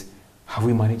space. How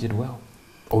we manage it well,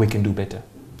 or we can do better?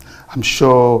 I'm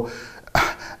sure.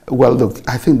 Well, look,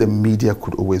 I think the media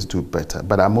could always do better,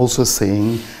 but I'm also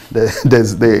saying that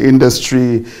the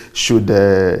industry should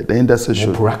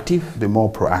proactive? Be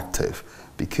more proactive,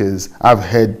 because I've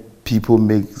heard people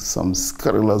make some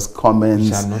scurrilous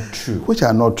comments which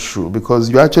are not true, because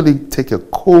you actually take a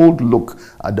cold look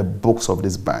at the books of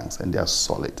these banks and they are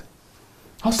solid.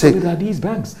 How solid are these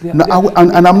banks? And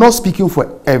I'm not speaking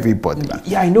for everybody.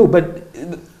 Yeah, I know, but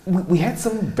we had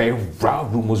some very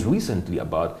wild rumors recently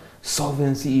about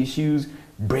solvency issues,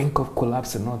 brink of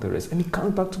collapse and all the rest. And it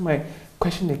comes back to my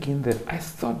question again that I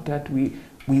thought that we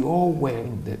all were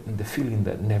in the feeling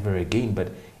that never again.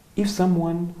 But if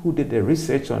someone who did the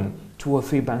research on 2 or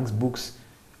 3 banks' books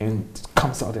and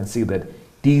comes out and say that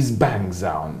these banks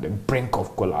are on the brink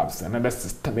of collapse and under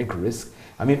systemic risk,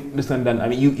 I mean, Mr. Ndan, I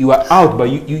mean, you are out, but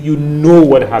you know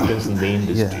what happens in the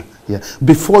industry. Yeah.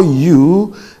 Before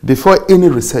any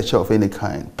researcher of any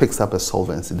kind picks up a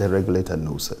solvency, the regulator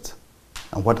knows it.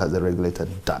 And what has the regulator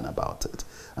done about it?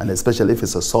 And especially if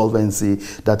it's a solvency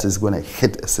that is going to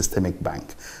hit a systemic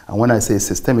bank. And when I say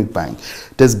systemic bank,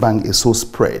 this bank is so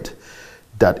spread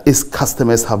that its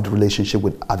customers have the relationship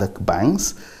with other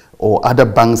banks, or other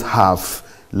banks have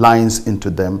lines into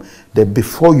them, that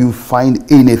before you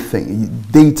find anything,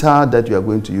 data that you are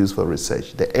going to use for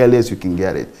research, the earliest you can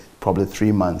get it, probably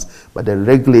 3 months, but the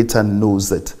regulator knows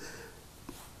it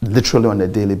literally on a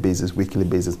daily basis, weekly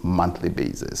basis, monthly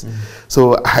basis.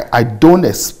 So I don't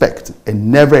expect a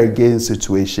never again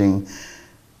situation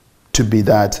to be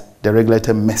that the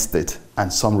regulator missed it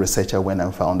and some researcher went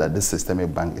and found that this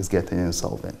systemic bank is getting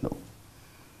insolvent. No.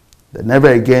 The never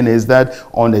again is that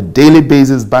on a daily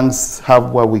basis, banks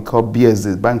have what we call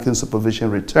BSDs, banking supervision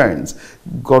returns.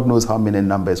 God knows how many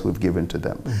numbers we've given to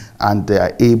them. And they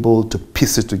are able to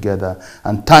piece it together.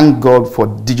 And thank God for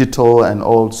digital and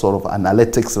all sort of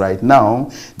analytics right now.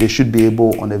 They should be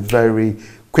able on a very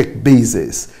quick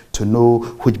basis to know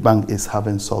which bank is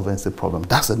having solvency problem.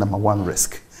 That's the number one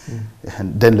risk.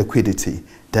 And then liquidity,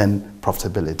 then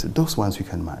profitability. Those ones you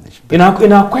can manage. In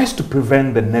our quest to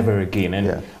prevent the never again,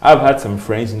 and I've had some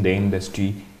friends in the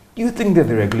industry, do you think that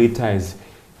the regulator is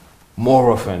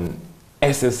more of an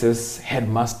SSS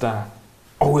headmaster,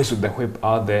 always with the whip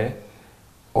out there,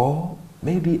 or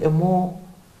maybe a more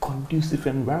conducive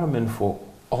environment for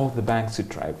all the banks to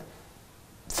thrive?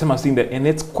 Some are saying that in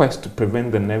its quest to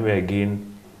prevent the never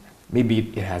again,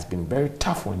 maybe it has been very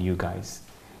tough on you guys.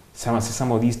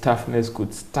 Some of these toughness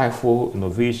could stifle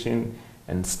innovation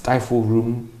and stifle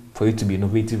room for you to be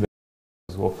innovative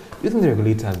as well. Do you think the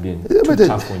regulator has been too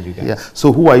tough on you guys? Yeah.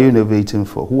 So who are you innovating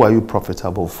for? Who are you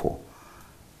profitable for?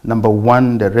 Number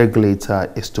one, the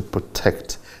regulator is to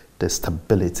protect the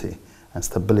stability, and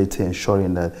stability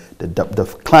ensuring that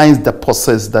the client's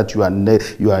deposits that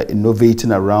you are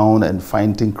innovating around and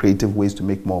finding creative ways to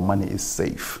make more money is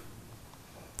safe.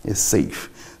 It's safe.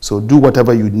 So do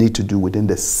whatever you need to do within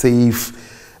the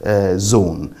safe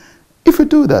zone. If you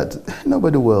do that,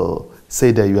 nobody will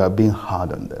say that you are being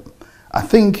hard on them. I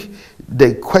think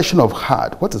the question of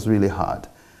hard, what is really hard?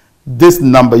 This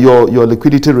number, your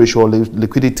liquidity ratio,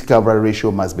 liquidity cover ratio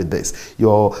must be this.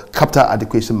 Your capital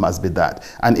adequacy must be that.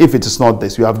 And if it is not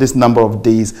this, you have this number of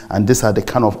days, and these are the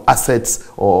kind of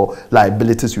assets or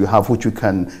liabilities you have which you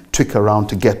can tweak around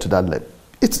to get to that level.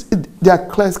 They are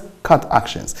clear-cut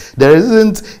actions. There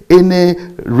isn't any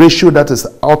ratio that is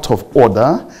out of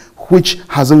order which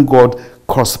hasn't got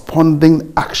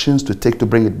corresponding actions to take to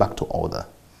bring it back to order.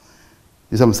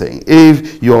 You see what I'm saying?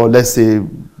 If your, let's say,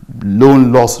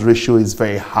 loan loss ratio is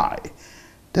very high,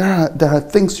 there are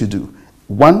things you do.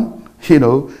 One,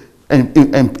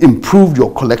 improve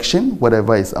your collection,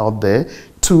 whatever is out there.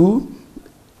 Two,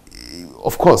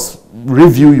 of course,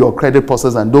 review your credit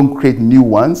process and don't create new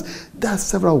ones. There are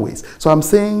several ways. So I'm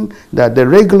saying that the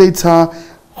regulator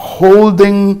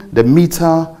holding the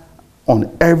meter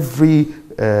on every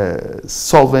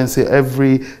solvency,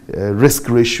 every risk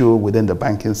ratio within the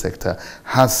banking sector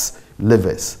has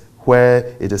levers.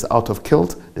 Where it is out of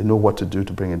kilt, they know what to do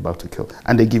to bring it back to kilt.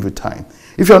 And they give you time.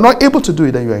 If you're not able to do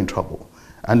it, then you're in trouble.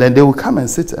 And then they will come and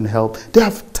sit and help. They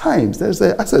have times. As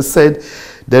I said,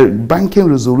 the banking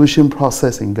resolution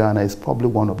process in Ghana is probably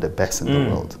one of the best in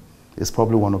the world. It's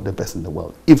probably one of the best in the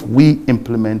world, if we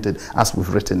implement it as we've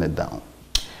written it down.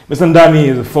 Mr. Ndani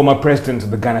is the former president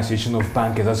of the Ghana Association of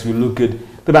Bankers. As we look at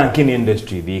the banking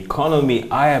industry, the economy,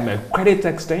 IMF, credit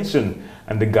extension,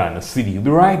 and the Ghana cedi. We'll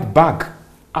be right back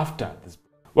after this.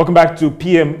 Welcome back to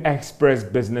PM Express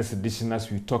Business Edition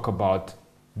as we talk about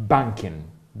banking,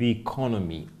 the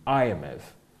economy, IMF,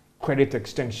 credit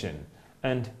extension,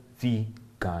 and the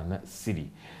Ghana cedi.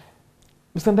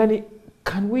 Mr. Ndani,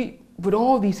 can we, with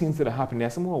all these things that are happening,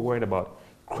 there's some more worried about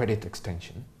credit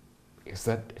extension. Is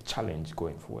that a challenge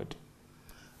going forward?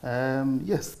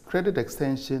 Yes, credit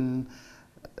extension,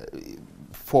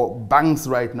 for banks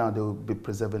right now, they will be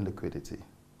preserving liquidity.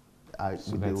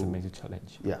 So that's a major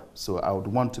challenge. Yeah, so I would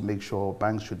want to make sure,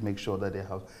 banks should make sure that they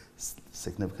have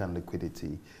significant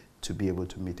liquidity to be able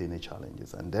to meet any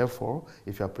challenges. And therefore,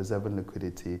 if you are preserving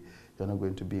liquidity, you're not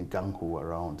going to be gung-ho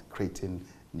around creating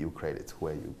new credit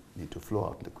where you need to flow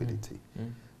out liquidity.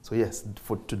 So yes,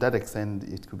 to that extent,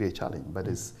 it could be a challenge, but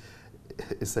it's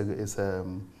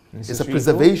a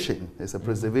preservation. It's a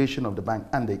preservation of the bank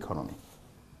and the economy.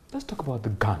 Let's talk about the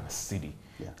Ghana cedi.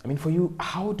 Yeah. I mean, for you,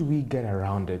 how do we get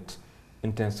around it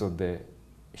in terms of the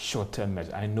short-term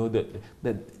measure? I know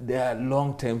that there are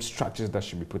long-term structures that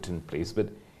should be put in place, but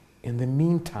in the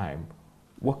meantime,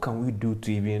 what can we do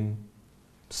to even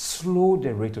slow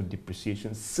the rate of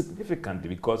depreciation significantly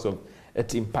because of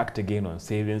its impact again on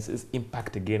savings, its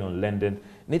impact again on lending,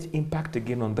 and its impact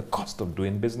again on the cost of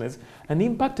doing business, and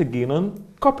impact again on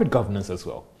corporate governance as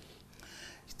well?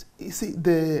 You see,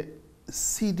 the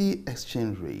cedi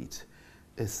exchange rate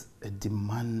is a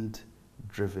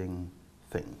demand-driven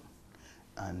thing.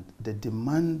 And the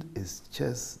demand is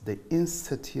just the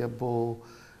insatiable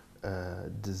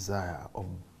desire of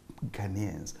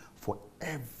Ghanaians for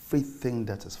everything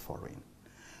that is foreign.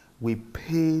 We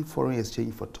pay foreign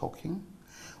exchange for talking.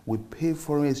 We pay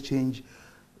foreign exchange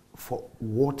for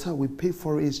water, we pay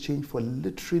foreign exchange for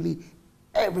literally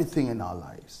everything in our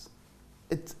lives.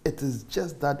 It is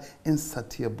just that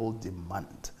insatiable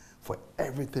demand for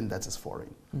everything that is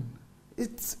foreign.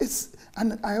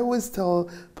 And I always tell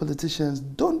politicians,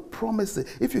 don't promise it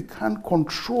if you can't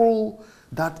control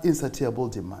that insatiable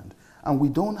demand. And we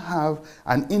don't have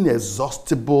an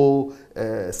inexhaustible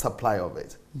supply of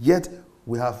it. Yet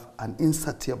we have an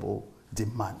insatiable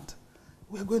demand.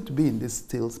 We're going to be in this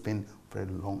tailspin for a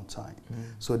long time.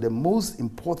 So the most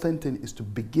important thing is to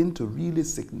begin to really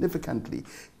significantly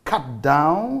cut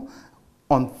down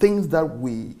on things that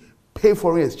we pay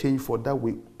foreign exchange for, that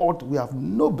we have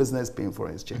no business paying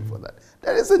foreign exchange for that.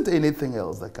 There isn't anything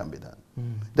else that can be done.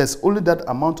 There's only that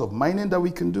amount of mining that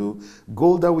we can do,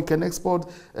 gold that we can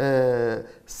export,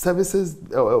 services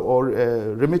or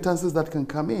remittances that can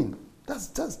come in.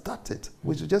 That's it.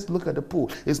 We should just look at the pool.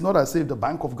 It's not as if the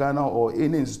Bank of Ghana or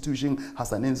any institution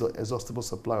has an inexhaustible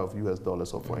supply of US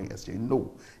dollars or foreign exchange.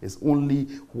 No, it's only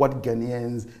what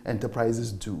Ghanaians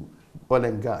enterprises do. Oil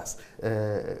and gas,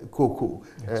 cocoa,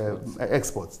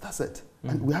 exports. That's it.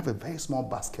 And we have a very small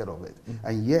basket of it.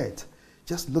 And yet,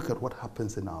 just look at what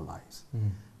happens in our lives.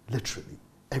 Literally,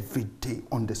 every day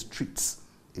on the streets,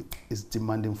 it is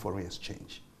demanding foreign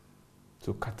exchange.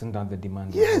 So cutting down the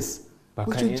demand. Yes.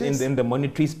 But in the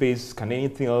monetary space, can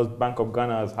anything else? Bank of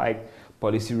Ghana has hiked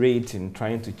policy rate in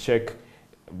trying to check,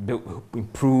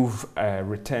 improve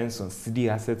returns on CD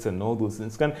assets and all those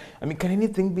things. Can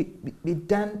anything be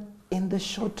done in the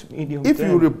short, medium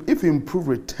term? If you improve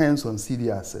returns on CD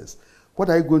assets, what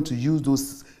are you going to use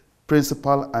those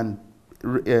principal and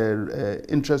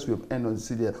interest we have earned on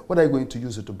CD? What are you going to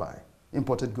use it to buy?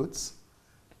 Imported goods?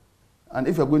 And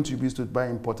if you're going to use it to buy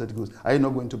imported goods, are you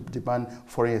not going to demand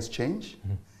foreign exchange?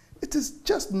 It is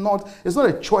just not, it's not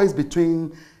a choice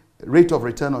between rate of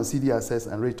return on CD assets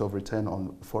and rate of return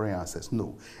on foreign assets.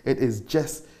 No, it is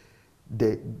just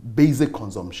the basic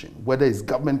consumption, whether it's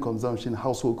government consumption,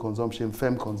 household consumption,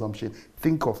 firm consumption.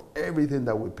 Think of everything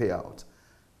that we pay out.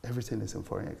 Everything is in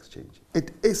foreign exchange.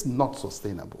 It is not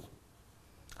sustainable.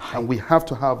 And we have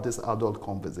to have these adult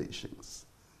conversations.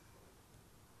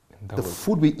 The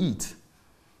food we eat,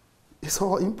 it's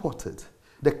all imported.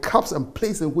 The cups and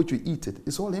plates in which you eat it,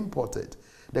 it's all imported.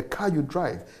 The car you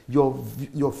drive, your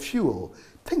fuel,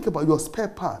 think about your spare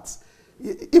parts.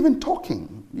 Even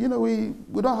talking, we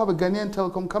don't have a Ghanaian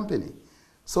telecom company.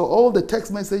 So all the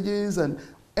text messages and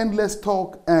endless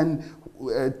talk and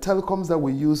telecoms that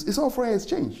we use, it's all foreign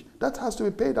exchange. That has to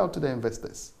be paid out to the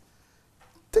investors.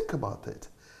 Think about it.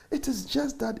 It is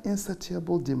just that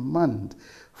insatiable demand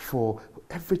for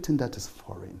everything that is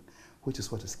foreign, which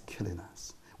is what is killing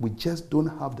us. We just don't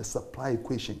have the supply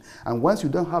equation. And once you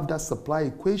don't have that supply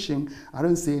equation, I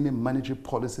don't see any monetary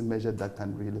policy measure that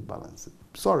can really balance it.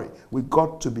 Sorry, we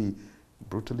got to be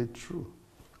brutally true.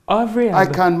 They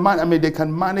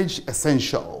can manage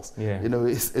essentials. Yeah.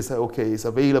 It's okay, it's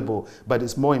available, but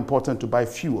it's more important to buy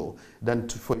fuel than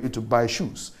for you to buy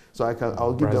shoes. So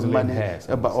I'll give them money,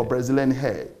 or Brazilian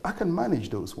hair. I can manage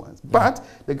those ones. Yeah. But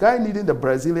the guy needing the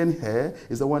Brazilian hair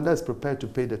is the one that's prepared to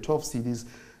pay the 12 cedis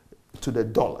to the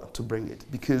dollar to bring it,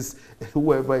 because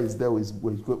whoever is there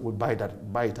would buy it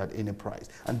at any price,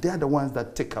 and they're the ones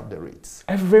that take up the rates.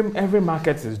 Every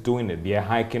market is doing it. They're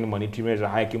hiking monetary measure,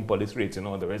 hiking policy rates, and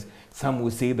all the rest. Some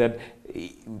will say that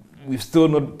we've still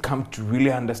not come to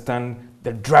really understand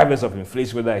the drivers of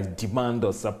inflation, whether it's demand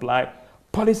or supply.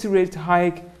 Policy rates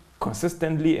hike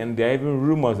consistently, and there are even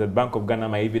rumors that Bank of Ghana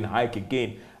might even hike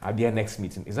again at their next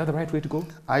meeting. Is that the right way to go?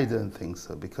 I don't think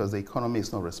so, because the economy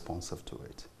is not responsive to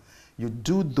it. You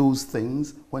do those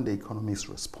things when the economy is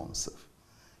responsive.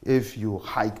 If you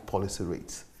hike policy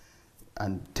rates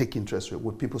and take interest rate,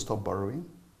 would people stop borrowing?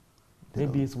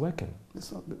 Maybe it's working.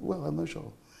 It's not, well, I'm not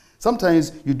sure.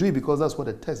 Sometimes you do it because that's what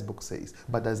the textbook says,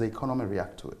 but does the economy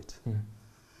react to it?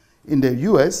 In the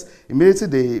US, immediately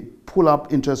they pull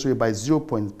up interest rate by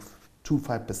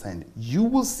 0.25%. You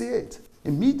will see it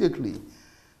immediately.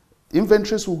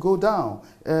 Inventories will go down.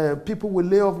 People will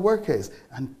lay off workers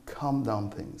and calm down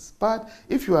things. But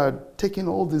if you are taking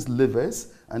all these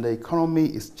levers and the economy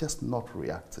is just not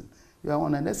reacting, you are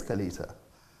on an escalator.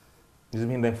 Does it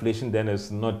mean the inflation then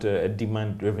is not a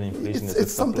demand-driven inflation?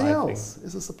 It's something else.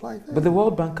 It's a supply thing. But the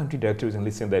World Bank country director is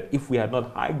listening that if we had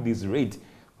not hiked this rate, we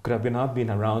could have been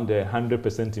around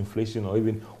 100% inflation or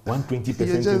even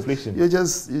 120% inflation. You're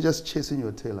just chasing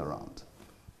your tail around.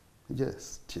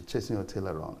 Just chasing your tail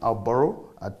around. I'll borrow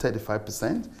at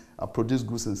 35%. I'll produce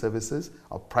goods and services.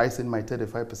 I'll price in my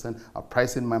 35%. I'll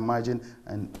price in my margin,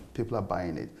 and people are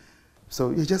buying it. So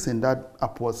you're just in that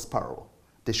upward spiral.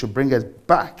 They should bring us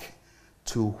back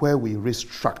to where we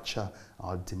restructure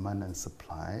our demand and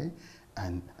supply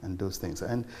and those things.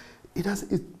 And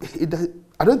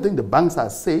I don't think the banks are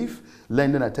safe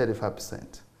lending at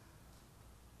 35%.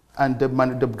 And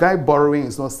the guy borrowing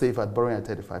is not safe at borrowing at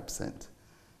 35%.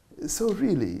 So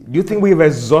really... Do you think we've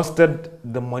exhausted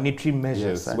the monetary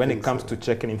measures when it comes so. to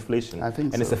checking inflation? I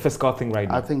think and it's a fiscal thing right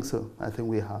now? I think so. I think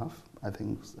we have. I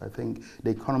think the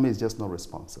economy is just not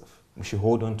responsive. We should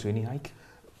hold on to any hike?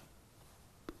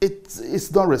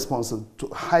 It's not responsive. To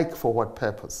hike for what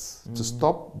purpose? To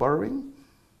stop borrowing?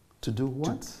 To do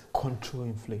what? To control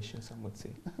inflation, some would say.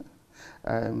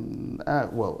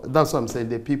 Well, that's what I'm saying.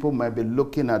 The people might be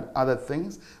looking at other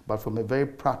things, but from a very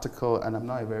practical, and I'm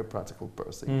not a very practical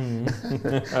person.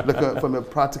 Look, from a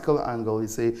practical angle, you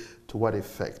say, to what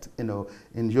effect? You know,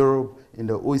 in Europe, in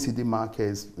the OECD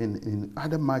markets, in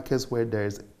other markets where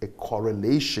there's a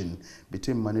correlation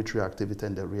between monetary activity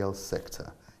and the real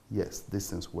sector, yes, these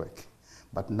things work.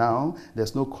 But now,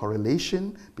 there's no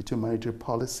correlation between monetary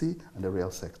policy and the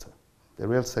real sector. The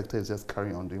real sector is just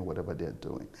carrying on doing whatever they're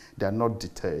doing. They are not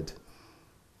deterred.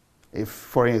 If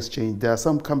foreign exchange, there are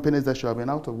some companies that should have been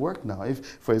out of work now. If,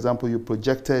 for example, you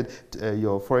projected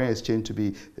your foreign exchange to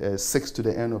be 6 to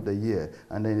the end of the year,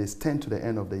 and then it's 10 to the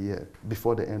end of the year,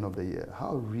 before the end of the year,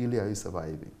 how really are you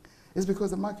surviving? It's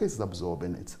because the market is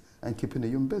absorbing it and keeping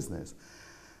you in business.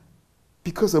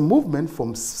 Because a movement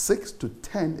from 6 to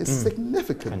 10 is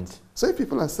significant. So if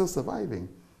people are still surviving,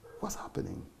 what's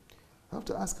happening? We have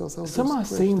to ask ourselves. Some are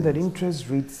saying that interest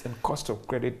rates and cost of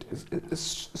credit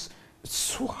is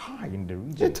so high in the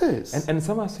region. It is. And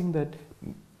some are saying that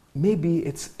maybe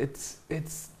it's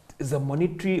a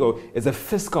monetary or it's a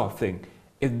fiscal thing.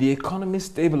 If the economy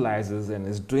stabilizes and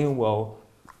is doing well,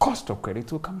 cost of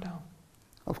credit will come down.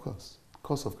 Of course.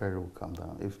 Cost of credit will come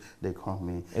down if the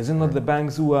economy... Is it not the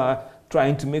banks who are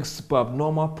trying to make super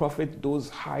abnormal profit, those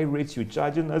high rates you're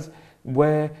charging us,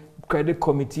 where credit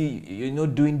committee, you're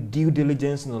not doing due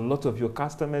diligence on a lot of your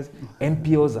customers,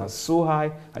 NPLs are so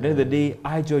high, at the end of the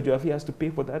day, George Wiafe has to pay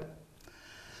for that?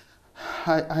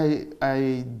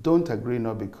 I don't agree,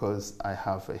 not because I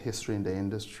have a history in the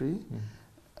industry.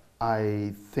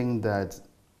 I think that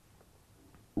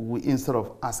instead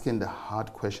of asking the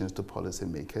hard questions to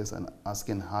policymakers and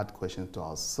asking hard questions to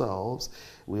ourselves,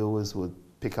 we always would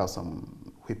pick out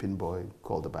some whipping boy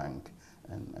called the bank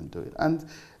and do it. And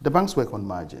the banks work on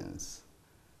margins.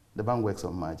 The bank works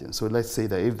on margins. So let's say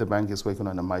that if the bank is working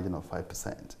on a margin of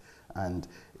 5%, and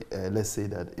let's say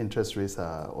that interest rates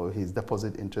are, or his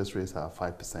deposit interest rates are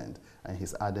 5%, and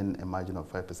he's adding a margin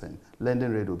of 5%,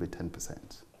 lending rate will be 10%.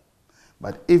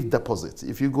 But if deposits,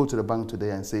 if you go to the bank today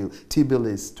and say T-bill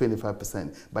is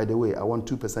 25%, by the way, I want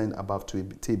 2% above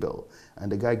T-bill,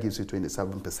 and the guy gives you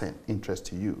 27% interest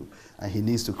to you, and he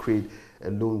needs to create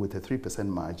a loan with a 3%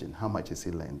 margin, how much is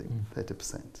he lending?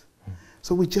 30%.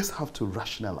 So we just have to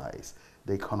rationalize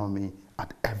the economy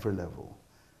at every level.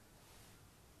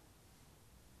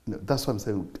 You know, that's what I'm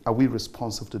saying. Are we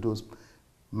responsive to those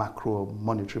macro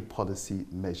monetary policy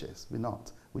measures? We're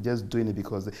not. We're just doing it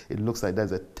because it looks like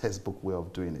that's a textbook way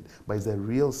of doing it. But is the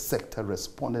real sector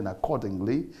responding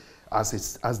accordingly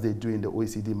as they do in the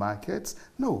OECD markets?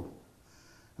 No.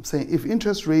 I'm saying if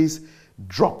interest rates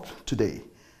dropped today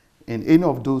in any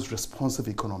of those responsive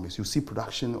economies, you see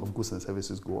production of goods and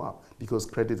services go up because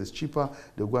credit is cheaper,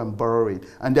 they'll go and borrow it.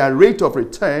 And their rate of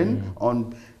return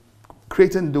on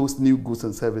creating those new goods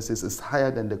and services is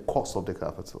higher than the cost of the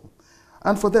capital.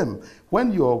 And for them,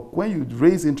 when you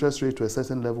raise interest rate to a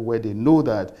certain level where they know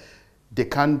that they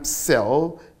can't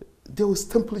sell, they will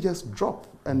simply just drop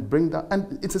and bring down.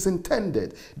 And it is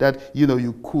intended that, you know,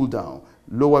 you cool down,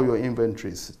 lower your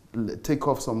inventories, take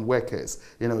off some workers.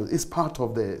 You know, it's part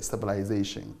of the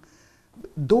stabilization.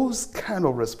 Those kind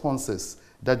of responses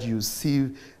that you see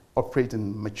operate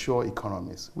in mature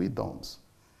economies, we don't.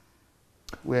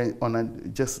 We're on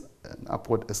just an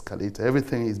upward escalator.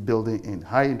 Everything is building in.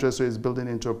 High interest rate is building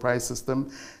into a price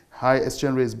system. High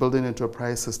exchange rate is building into a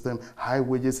price system. High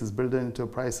wages is building into a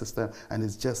price system. And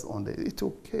it's just on the, it's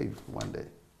okay one day.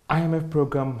 IMF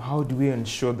program, how do we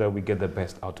ensure that we get the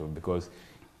best out of it? Because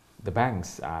the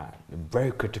banks are a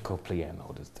very critical player in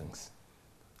all these things.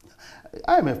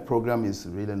 IMF program is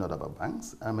really not about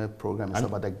banks. IMF program is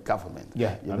about the government.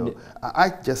 Yeah, you know, I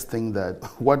just think that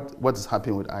what is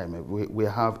happening with IMF, we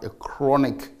have a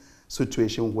chronic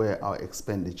situation where our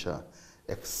expenditure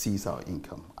exceeds our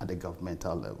income at the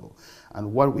governmental level.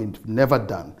 And what we've never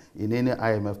done in any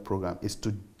IMF program is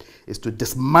to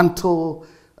dismantle,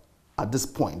 at this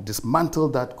point, dismantle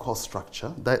that cost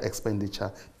structure, that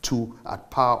expenditure to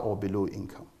at par or below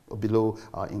income, or below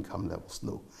our income levels.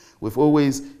 No. We've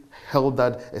always held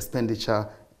that expenditure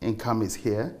income is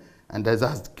here, And there's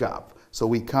that gap. So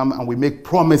we come and we make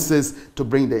promises to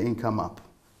bring the income up,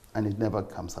 and it never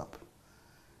comes up.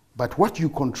 But what you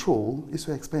control is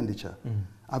your expenditure.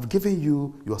 I've given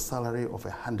you your salary of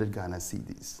 100 Ghana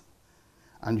cedis,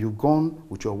 and you've gone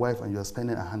with your wife and you're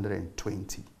spending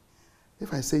 120.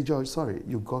 If I say, George, sorry,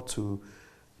 you got to,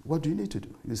 what do you need to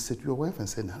do? You sit to your wife and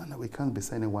say, no, we can't be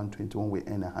spending 120 when we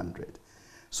earn 100.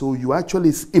 So you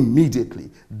actually immediately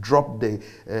drop the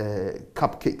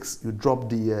cupcakes, you drop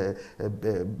the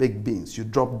baked beans, you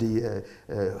drop the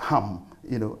ham,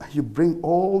 you bring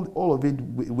all of it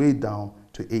way down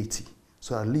to 80.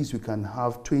 So at least you can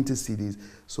have 20 cedis.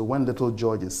 So when little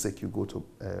George is sick, you go to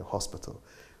hospital.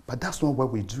 But that's not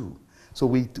what we do. So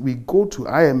we go to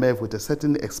IMF with a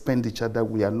certain expenditure that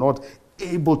we are not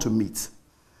able to meet.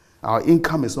 Our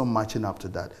income is not matching up to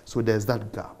that. So there's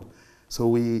that gap. So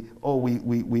we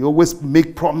always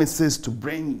make promises to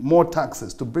bring more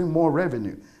taxes, to bring more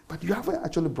revenue. But you haven't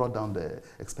actually brought down the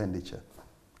expenditure.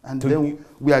 And then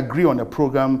we agree on a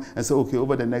program and say, okay,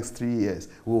 over the next 3 years,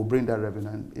 we will bring that revenue,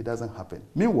 and it doesn't happen.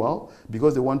 Meanwhile,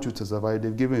 because they want you to survive,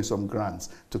 they've given you some grants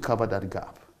to cover that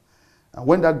gap. And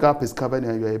when that gap is covered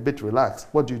and you're a bit relaxed,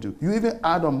 what do? You even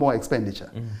add on more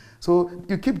expenditure. So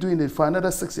you keep doing it for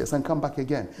another 6 years and come back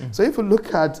again. So if you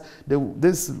look at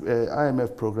this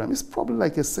IMF program, it's probably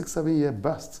like a 6-7 year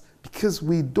bust, because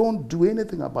we don't do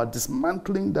anything about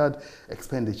dismantling that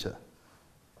expenditure.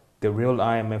 The real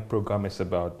IMF program is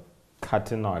about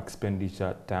cutting our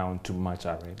expenditure down to match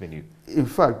our revenue. In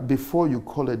fact, before you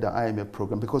call it the IMF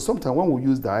program, because sometimes when we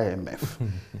use the IMF,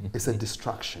 it's a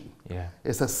distraction. Yeah.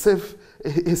 It's as if,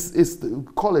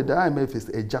 call it the IMF is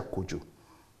a Jakojo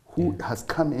who has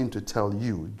come in to tell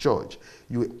you, George,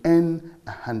 you earn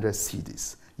 100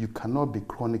 cedis. You cannot be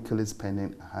chronically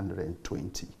spending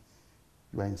 120.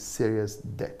 You are in serious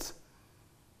debt.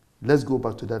 Let's go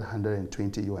back to that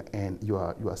 120 you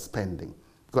are spending.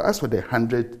 Because as for the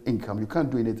 100 income, you can't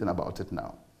do anything about it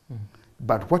now.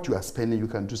 But what you are spending, you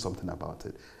can do something about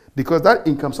it. Because that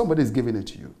income, somebody is giving it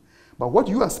to you. But what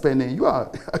you are spending, you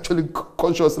are actually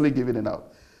consciously giving it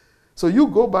out. So you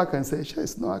go back and say,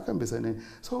 yes, no, I can't be spending.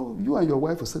 So you and your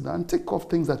wife will sit down and take off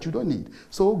things that you don't need.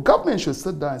 So government should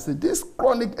sit down and say, this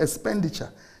chronic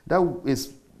expenditure that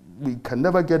is, we can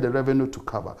never get the revenue to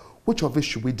cover, which of it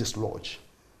should we dislodge?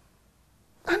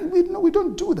 And we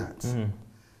don't do that.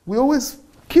 We always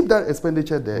keep that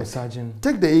expenditure there,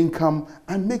 take the income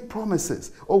and make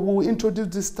promises. Or we'll introduce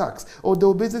this tax, or there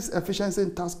will be this efficiency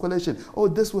in tax collection, or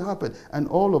this will happen. And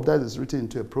all of that is written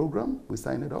into a program. We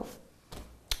sign it off.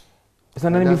 So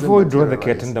then before we draw the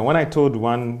curtain down, when I told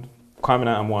one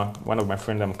of my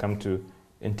friends I'm come to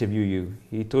interview you,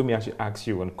 he told me I should ask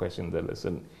you one question. That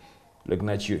listen, looking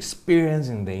at your experience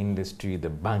in the industry, the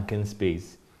banking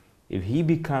space, if he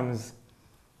becomes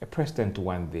a president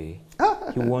one day,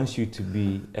 he wants you to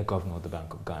be a governor of the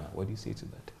Bank of Ghana. What do you say to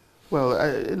that? Well,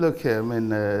 look here, I mean,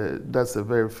 that's a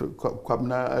very,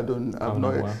 Kwabna,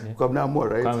 Kwabna Moore,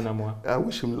 right? Kwabna Moore. I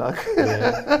wish him luck.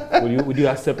 Yeah. Would you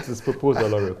accept his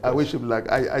proposal or request? I wish him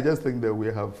luck. I just think that we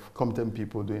have competent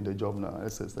people doing the job now.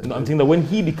 No, I'm thinking that when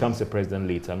he becomes a president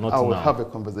later, not now. I will have a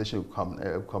conversation with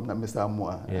Kwabna, Mr.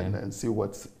 Moore, and see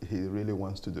what he really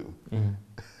wants to do.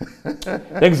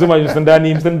 Thanks so much, Mr.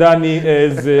 Ndani. Mr. Ndani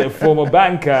is a former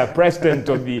banker, president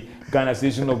of the Ghana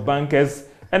Association of Bankers.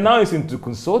 And now he's into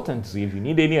consultancy. If you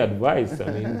need any advice,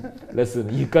 I mean,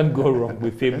 listen, you can't go wrong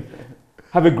with him.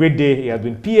 Have a great day. He has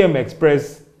been PM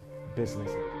Express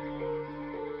Business.